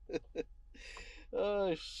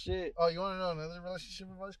 Oh shit. Oh, you want to know another relationship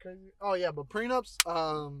advice? Crazy. Oh yeah, but prenups.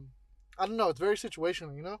 I don't know. It's very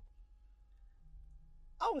situational, you know.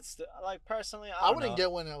 I would still personally. I wouldn't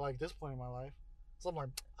get one at like this point in my life. So I'm like,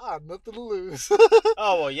 I have nothing to lose.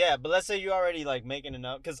 Oh well, yeah, but let's say you already like making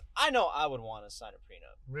enough, because I know I would want to sign a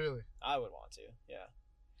prenup. Really? I would want to, yeah.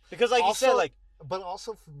 Because like also, you said, like. But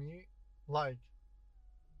also for me, like,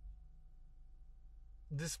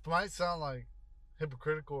 this might sound like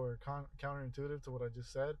hypocritical or counterintuitive to what I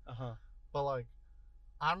just said. But like,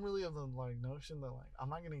 I'm really of the like notion that like I'm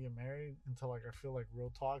not gonna get married until like I feel like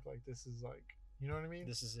real talk. Like this is like. You know what I mean?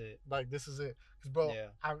 This is it. Like, this is it. Because, bro,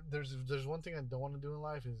 yeah. there's one thing I don't want to do in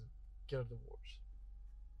life is get a divorce.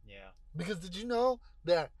 Yeah. Because did you know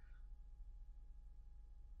that...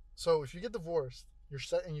 So, if you get divorced, you're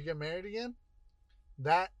set and you get married again,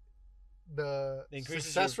 the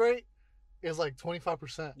success rate is like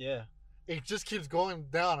 25%. Yeah. It just keeps going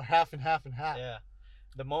down half and half and half. Yeah.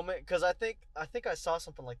 The moment... Because I think I saw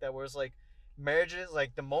something like that where it's like marriages,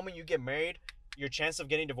 like the moment you get married... Your chance of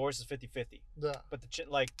getting divorced is 50-50. Yeah. But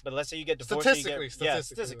but let's say you get divorced.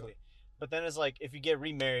 Statistically. But then it's like if you get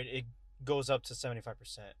remarried, it goes up to 75%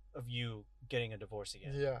 of you getting a divorce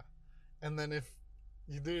again. Yeah. And then if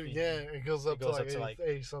you do it again, it goes up to like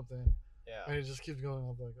 80 something. Yeah. And it just keeps going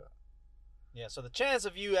up like that. Yeah. So the chance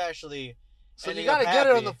of you actually. So you gotta get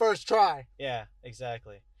it on the first try. Yeah.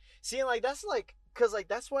 Exactly. See, like that's like, cause like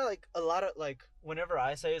that's why like a lot of like whenever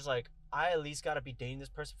I say is like. I at least gotta be dating this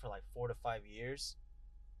person for like 4 to 5 years.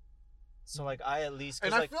 So like I at least.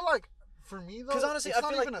 And I feel like for me though, because honestly, it's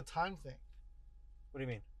not even a time thing. What do you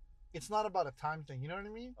mean? It's not about a time thing. You know what I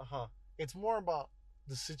mean? It's more about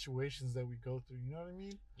the situations that we go through. You know what I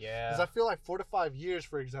mean? Yeah. Because I feel like 4 to 5 years,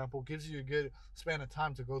 for example, gives you a good span of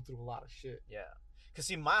time to go through a lot of shit. Yeah. Because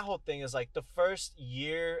see, my whole thing is like the first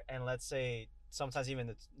year, and let's say sometimes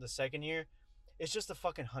even the second year, it's just the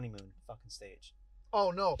fucking honeymoon fucking stage.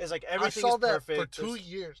 Oh no! It's like everything is perfect. For 2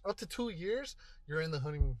 years, up to 2 years, you're in the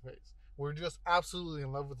honeymoon phase. We're just absolutely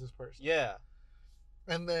in love with this person. Yeah.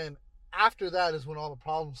 And then after that is when all the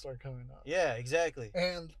problems start coming up. Yeah, exactly.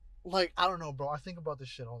 And like I don't know, bro. I think about this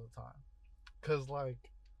shit all the time, cause like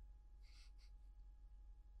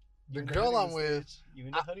the girl I'm with, you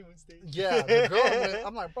in the honeymoon stage. Yeah, the girl I'm with.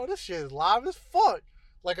 I'm like, bro, this shit is live as fuck.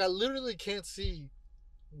 Like I literally can't see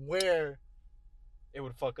where it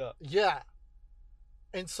would fuck up. Yeah.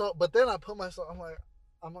 And so, but then I put myself, I'm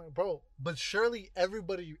like, bro, but surely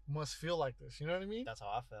everybody must feel like this. You know what I mean? That's how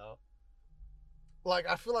I felt. Like,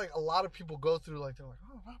 I feel like a lot of people go through, like, they're like,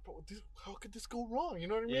 oh, bro, how could this go wrong? You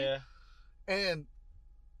know what I mean? Yeah. And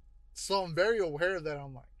so I'm very aware that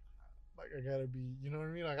I'm like I gotta be, you know what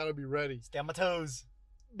I mean? I gotta be ready. Stay on my toes.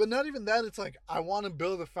 But not even that. It's like, I want to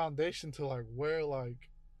build a foundation to, like, where, like,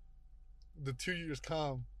 the 2 years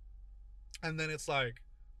come. And then it's like,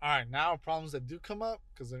 all right, now problems that do come up,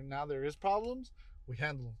 because now there is problems, we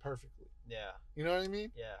handle them perfectly. Yeah. You know what I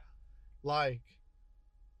mean? Yeah. Like,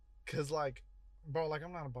 because, like, bro, like,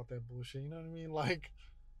 I'm not about that bullshit. You know what I mean? Like,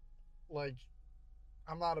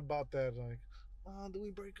 I'm not about that, like, do we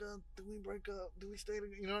break up? Do we break up? Do we stay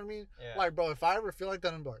together? You know what I mean? Yeah. Like, bro, if I ever feel like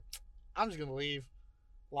that, I'm like, I'm just going to leave.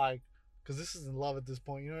 Like, because this isn't love at this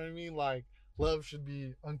point. You know what I mean? Like, love should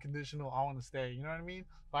be unconditional. I want to stay. You know what I mean?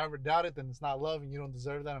 If I ever doubt it, then it's not love, and you don't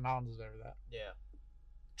deserve that, and I don't deserve that. Yeah.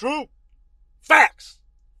 True. Facts.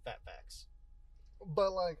 Fat facts.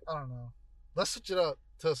 But, like, I don't know. let's switch it up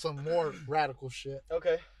to some more radical shit.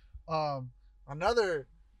 Okay. Another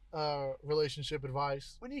relationship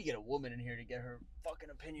advice. We need to get a woman in here to get her fucking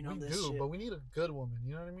opinion We on this do, shit. but we need a good woman.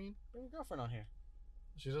 You know what I mean? Bring your girlfriend on here.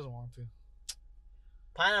 She doesn't want to.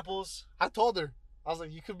 Pineapples. I told her. I was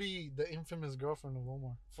like, you could be the infamous girlfriend of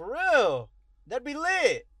Omar. For real. That'd be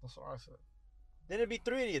lit. That's what I said. Then it'd be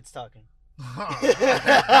 3 idiots talking. She's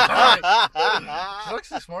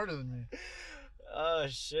actually smarter than me. Oh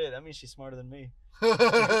shit, that means she's smarter than me.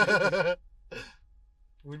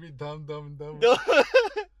 We'd be dumb, and dumb. No,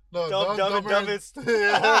 No, dumb and dumber dumbest.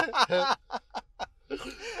 Yeah.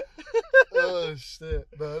 Oh shit!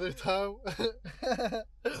 The other time,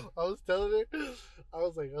 I was telling her, I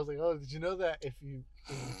was like, oh, did you know that if you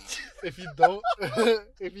don't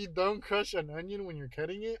if you don't crush an onion when you're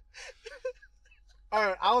cutting it? All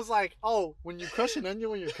right, I was like, oh, when you crush an onion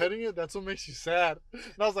when you're cutting it, that's what makes you sad. And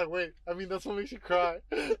I was like, wait, I mean, that's what makes you cry.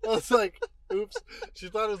 I was like, oops. She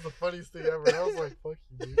thought it was the funniest thing ever. And I was like, fuck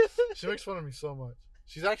you, dude. She makes fun of me so much.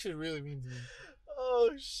 She's actually really mean to me.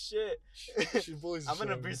 Oh shit. She bullies the I'm in shit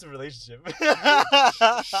an out of me. abusive relationship.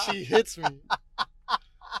 She hits me.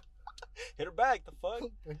 Hit her back, the fuck?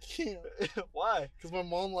 I can't. Why? Because my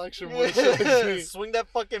mom likes her more than she likes me. Swing that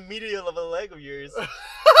fucking medial of a leg of yours.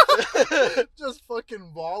 Just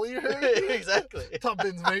fucking volley her. Exactly. Top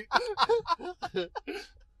bins, mate.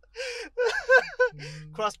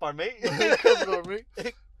 Crossbar, mate. Crossbar, mate.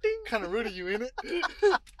 Kind of rude of you, ain't it?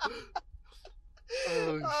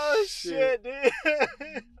 Oh shit, dude.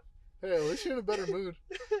 Hey, at least you're in a better mood.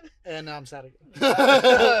 And now I'm sad again.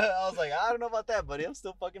 I was like, I don't know about that, buddy. I'm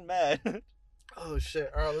still fucking mad. Oh shit!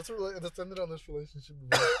 All right, let's end it on this relationship.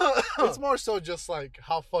 It's more so just like,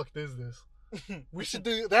 how fucked is this? We should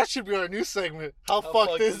do that. Should be our new segment. How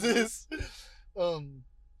fucked is this?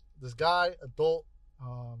 This guy, adult,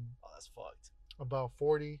 Oh, that's fucked. about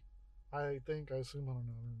 40, I think. I assume. I don't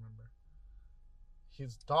know. I don't remember.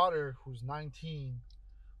 His daughter, who's 19,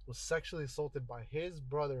 was sexually assaulted by his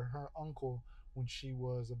brother, her uncle, when she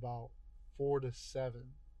was about 4 to 7.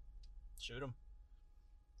 Shoot him.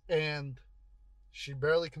 And she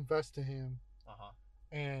barely confessed to him. Uh-huh.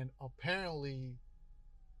 And apparently,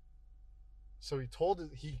 so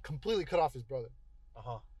he completely cut off his brother.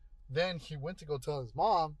 Uh-huh. Then he went to go tell his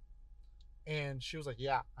mom, and she was like,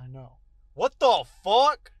 yeah, I know. What the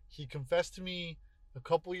fuck? He confessed to me a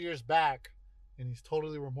couple years back, and he's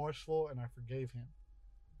totally remorseful, and I forgave him.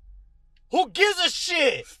 Who gives a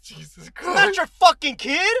shit? Jesus Not Christ. your fucking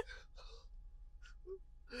kid?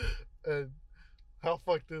 And how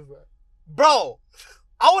fucked is that? Bro,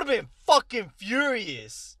 I would have been fucking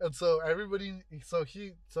furious. And so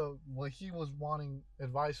what he was wanting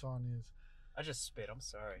advice on is, I just spit. I'm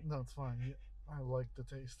sorry. no, it's fine. I like the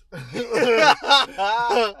taste.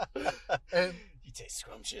 And You taste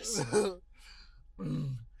scrumptious.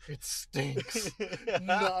 it stinks.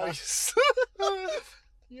 Nice.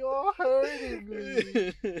 You're hurting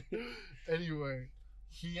me. Anyway,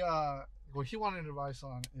 what he wanted advice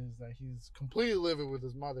on is that he's completely livid with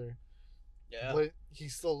his mother. Yeah. But he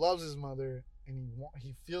still loves his mother, and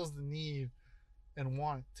he feels the need and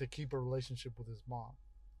want to keep a relationship with his mom.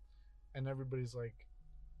 And everybody's like,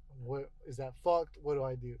 "What is that fucked? What do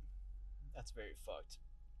I do?" That's very fucked.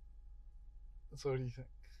 So what do you think?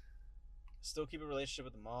 Still keep a relationship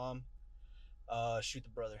with the mom. Shoot the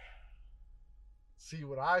brother. See,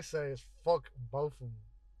 what I say is fuck both of them.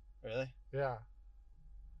 Really? Yeah.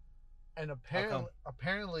 And come?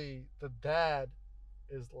 apparently the dad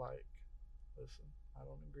is like, listen, I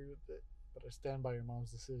don't agree with it, but I stand by your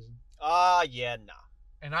mom's decision. Yeah, nah.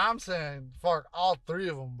 And I'm saying, fuck all three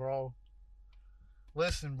of them, bro.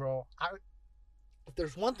 Listen, bro. If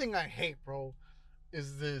there's one thing I hate, bro,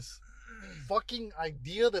 is this fucking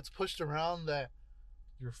idea that's pushed around that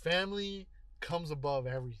your family comes above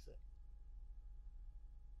everything.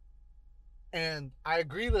 And I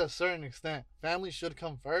agree to a certain extent. Family should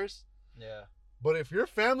come first. Yeah. But if your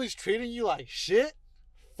family's treating you like shit,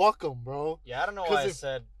 fuck them, bro. Yeah, I don't know 'Cause why I if-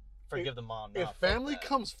 said forgive the mom. Nah, If fuck family that.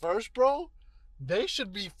 comes first, bro, they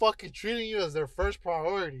should be fucking treating you as their first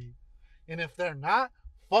priority. And if they're not,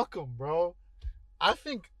 fuck them, bro. I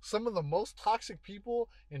think some of the most toxic people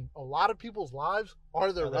in a lot of people's lives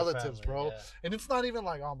are their Or their relatives, family, bro. yeah. And it's not even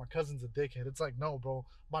like, oh, my cousin's a dickhead. It's like, no, bro,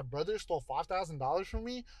 my brother stole $5,000 from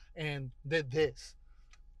me and did this.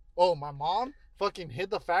 Oh, my mom fucking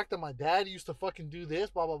hid the fact that my dad used to fucking do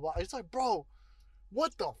this, blah, blah, blah. It's like, bro,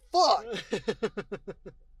 what the fuck?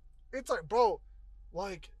 It's like, bro,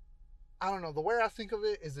 like, I don't know. The way I think of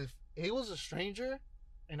it is if he was a stranger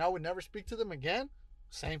and I would never speak to them again,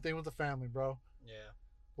 same thing with the family, bro. Yeah.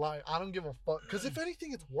 Like, I don't give a fuck. Because if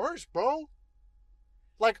anything, it's worse, bro.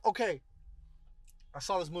 Like, okay, I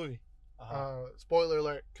saw this movie. Uh-huh. Spoiler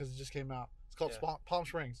alert, because it just came out. It's called Yeah. Palm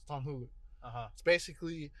Springs. It's on Hulu. Uh-huh. It's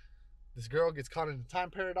basically this girl gets caught in a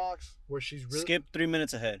time paradox where she's really Skip 3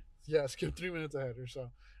 minutes ahead. yeah, skip 3 minutes ahead or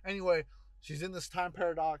so. Anyway, she's in this time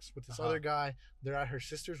paradox with this Uh-huh. other guy. They're at her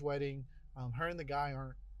sister's wedding. Her and the guy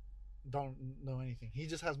don't know anything. He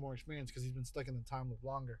just has more experience because he's been stuck in the time loop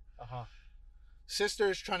longer. Uh-huh.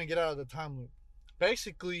 Sister's trying to get out of the time loop.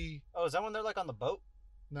 Basically, Oh, is that when they're like on the boat?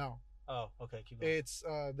 no. Oh, okay, keep going. It's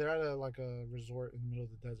they're at a resort in the middle of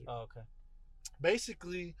the desert. Oh, okay.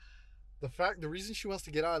 Basically, the reason she wants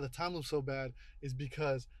to get out of the time loop so bad is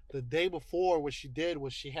because the day before what she did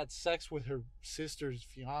was she had sex with her sister's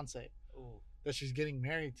fiance Ooh. that she's getting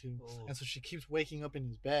married to. Ooh. And so she keeps waking up in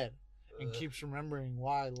his bed and Ugh. keeps remembering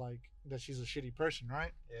why, like, that she's a shitty person,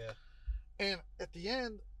 right? Yeah. And at the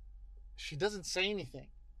end, she doesn't say anything.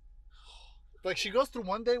 Like, she goes through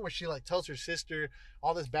one day where she, like, tells her sister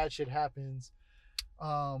all this bad shit happens.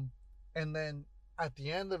 And then at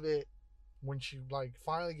the end of it, when she, like,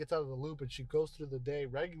 finally gets out of the loop and she goes through the day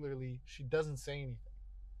regularly, she doesn't say anything.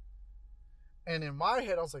 And in my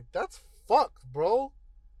head, I was like, that's fucked, bro.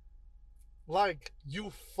 Like,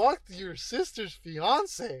 you fucked your sister's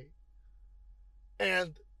fiance.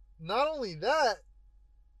 And not only that,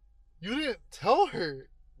 you didn't tell her.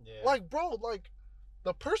 Yeah. Like, bro, like,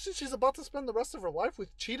 the person she's about to spend the rest of her life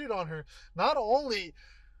with cheated on her, not only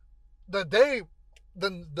the day,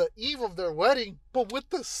 the eve of their wedding, but with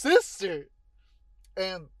the sister.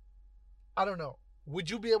 And I don't know. Would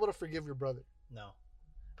you be able to forgive your brother? No.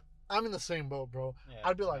 I'm in the same boat, bro. Yeah,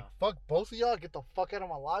 I'd be like, no. fuck both of y'all. Get the fuck out of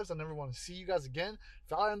my lives. I never want to see you guys again.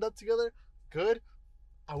 If y'all end up together, good.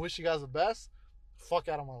 I wish you guys the best. Fuck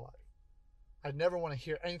out of my life. I never want to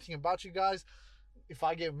hear anything about you guys. If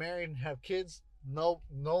I get married and have kids, no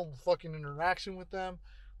fucking interaction with them.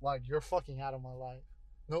 Like, you're fucking out of my life.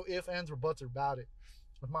 No ifs, ands, or buts about it.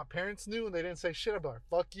 If my parents knew and they didn't say shit, I'd be like,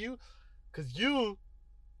 fuck you. Because you,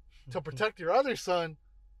 to protect your other son,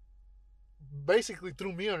 basically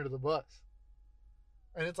threw me under the bus.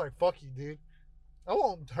 And it's like, fuck you, dude. I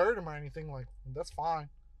won't hurt him or anything. Like, that's fine.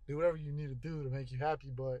 Do whatever you need to do to make you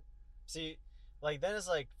happy. But See, like, then it's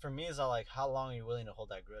like, for me, it's all like, how long are you willing to hold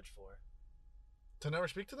that grudge for? to never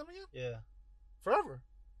speak to them again? Yeah. Forever.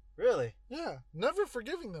 Really? Yeah. Never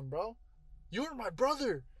forgiving them, bro. You were my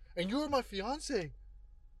brother. And you were my fiance.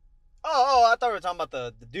 Oh, I thought we were talking about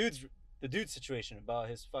the dude situation about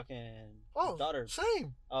his fucking daughter.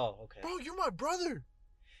 Same. Oh, okay. Bro, you're my brother.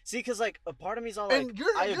 See, because, like, a part of me's all like, And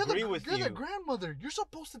you're with you. the grandmother. You're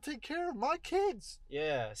supposed to take care of my kids.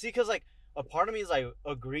 Yeah. See, because, like, a part of me is, like,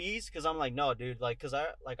 agrees, because I'm like, no, dude, like, because I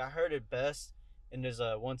heard it best, and there's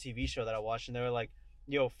one TV show that I watched, and they were like,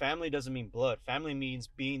 yo, family doesn't mean blood. Family means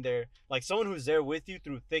being there, like, someone who's there with you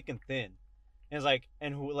through thick and thin. And it's like,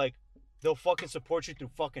 and who, like, they'll fucking support you through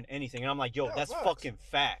fucking anything. And I'm like, yo, Yeah, that's facts. fucking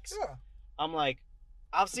facts. Yeah. I'm like,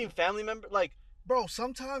 I've seen family members, like, Bro,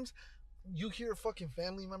 sometimes you hear fucking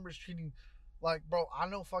family members treating, like, bro, I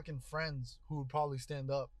know fucking friends who would probably stand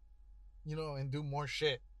up, you know, and do more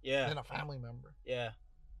shit yeah, than a family member. yeah.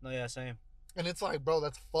 No, yeah, same. And it's like, bro,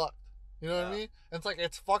 that's fucked. You know what I Yeah. mean? And it's like,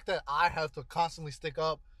 it's fucked that I have to constantly stick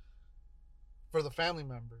up for the family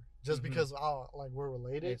member just Mhm. because, like, we're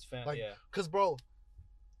related. It's like, yeah. Because, bro,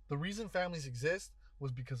 the reason families exist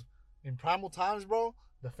was because in primal times, bro,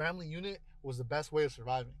 the family unit was the best way of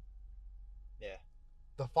surviving. Yeah.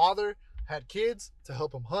 The father had kids to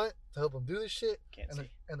help him hunt, to help him do this shit, Can't and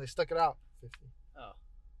see. they stuck it out. 50.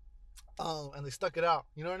 Oh. And they stuck it out.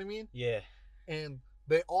 You know what I mean? Yeah. And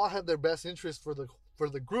they all had their best interest for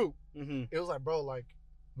the group. Mm-hmm. It was like, bro, like,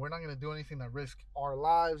 we're not gonna do anything that risk our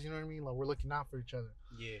lives. You know what I mean? Like, we're looking out for each other.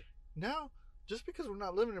 Yeah. Now, just because we're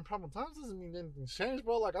not living in primal times doesn't mean anything's changed,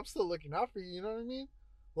 bro. Like, I'm still looking out for you. You know what I mean?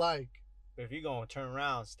 Like, But if you're gonna turn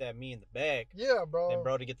around and stab me in the back, yeah, bro. then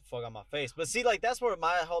bro, to get the fuck out of my face. But see, like, that's where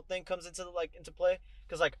my whole thing comes into play.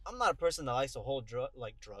 Cause like I'm not a person that likes to hold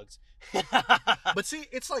drugs. But see,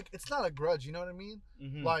 it's like, it's not a grudge. You know what I mean?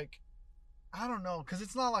 Mhm. Like, I don't know, because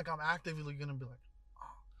it's not like I'm actively gonna be like,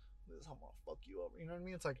 oh, this is how I'm gonna fuck you over. You know what I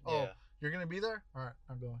mean? It's like, oh, Yeah. you're gonna be there? All right,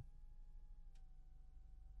 I'm going.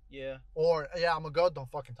 Yeah. Or, yeah, I'm gonna go.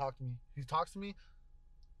 Don't fucking talk to me. If he talks to me,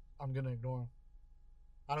 I'm gonna ignore him.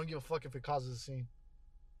 I don't give a fuck if it causes a scene.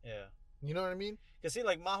 Yeah. You know what I mean? Cause see,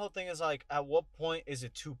 like my whole thing is like, at what point is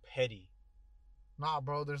it too petty? Nah,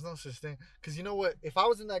 bro, there's no such thing. Because you know what? If I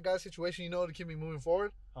was in that guy's situation, you know what would keep me moving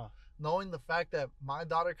forward? Huh. Knowing the fact that my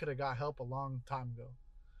daughter could have got help a long time ago.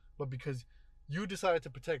 But because you decided to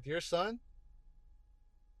protect your son,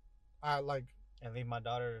 I like, And leave my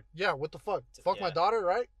daughter. yeah, what the fuck? Fuck my Yeah. daughter,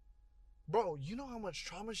 right? Bro, you know how much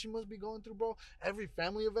trauma she must be going through, bro? Every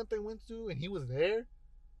family event they went to and he was there.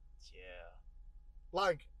 Yeah.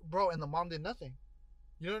 Like, bro, and the mom did nothing.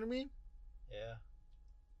 You know what I mean? Yeah.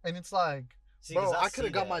 And it's like, See, bro, because I could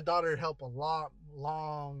have got that. my daughter help a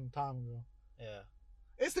long time ago. Yeah.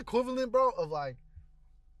 It's the equivalent, bro, of like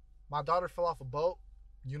my daughter fell off a boat.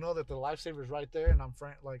 You know that the lifesaver's right there, and I'm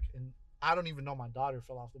like, and I don't even know my daughter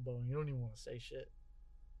fell off the boat, and you don't even want to say shit.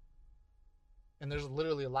 And there's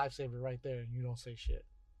literally a lifesaver right there, and you don't say shit.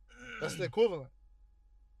 That's the equivalent.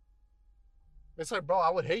 It's like, bro,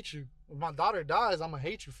 I would hate you. If my daughter dies, I'm gonna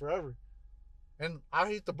hate you forever. And I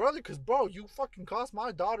hate the brother because, bro, you fucking caused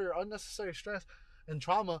my daughter unnecessary stress and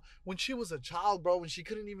trauma when she was a child, bro, when she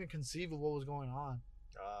couldn't even conceive of what was going on.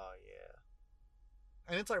 Oh yeah.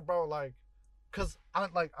 And it's like, bro, like, cause I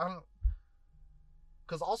don't,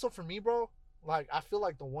 cause also for me, bro, like I feel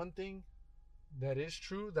like the one thing that is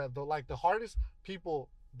true that the hardest people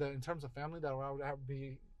that in terms of family that I would have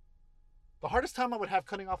be the hardest time I would have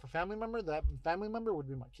cutting off a family member, that family member would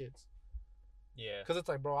be my kids. Yeah. Because it's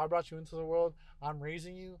like, bro, I brought you into the world. I'm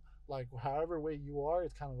raising you. Like, however way you are,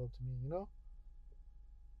 it's kind of up to me, you know?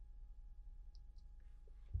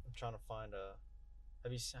 I'm trying to find a.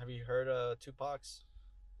 Have you heard Tupac's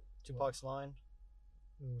line?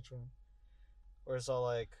 Which one? Where it's all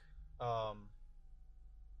like,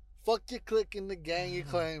 Fuck your clique in the gang you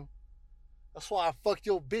claim. That's why I fucked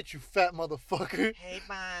your bitch, you fat motherfucker. Hey,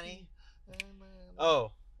 Bonnie. Hey, man.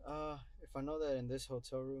 Oh, if I know that in this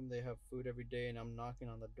hotel room they have food every day and I'm knocking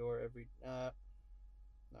on the door every no.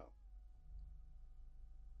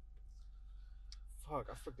 Fuck,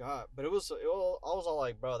 I forgot. But I was all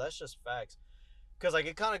like, bro, that's just facts. Cause like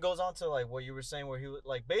it kind of goes on to like what you were saying, where he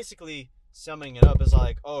like basically summing it up is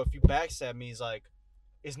like, oh, if you backstab me, he's like,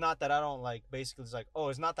 it's not that I don't like. Basically, it's like, oh,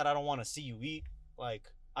 it's not that I don't want to see you eat. Like,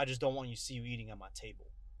 I just don't want you to see you eating at my table.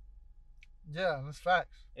 Yeah, that's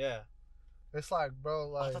facts. Yeah. It's like, bro,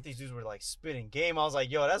 like. I thought these dudes were like spitting game. I was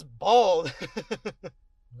like, yo, that's bold.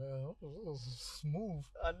 Yeah, it was smooth.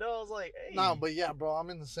 I know. I was like, hey. Nah, but yeah, bro,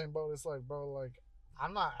 I'm in the same boat. It's like, bro, like,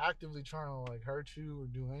 I'm not actively trying to like hurt you or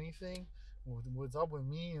do anything. What's up with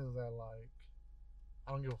me is that like,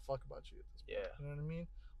 I don't give a fuck about you at this point. Yeah. You know what I mean?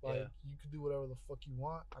 Like, Yeah. you could do whatever the fuck you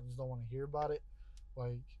want. I just don't want to hear about it.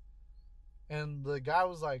 Like, and the guy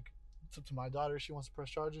was like, it's up to my daughter. If she wants to press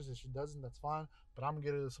charges. If she doesn't, that's fine. But I'm gonna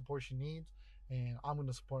get her the support she needs, and I'm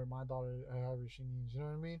gonna support my daughter however she needs. You know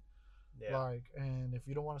what I mean? Yeah. Like, and if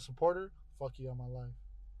you don't want to support her, fuck you on my life.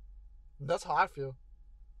 And that's how I feel.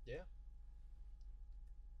 Yeah.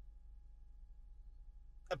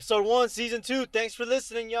 Episode 1, season 2. Thanks for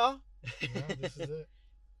listening, y'all. Yeah, this is it.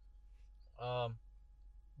 I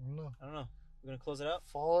don't know. We're gonna close it out.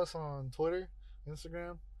 Follow us on Twitter,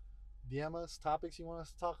 Instagram, DM us topics you want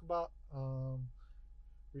us to talk about.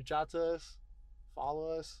 Reach out to us, follow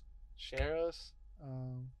us, share us.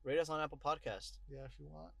 Rate us on Apple Podcast. Yeah, if you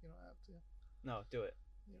want, you don't have to. No, do it.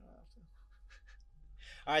 You don't have to.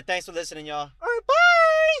 All right, thanks for listening, y'all. All right, bye.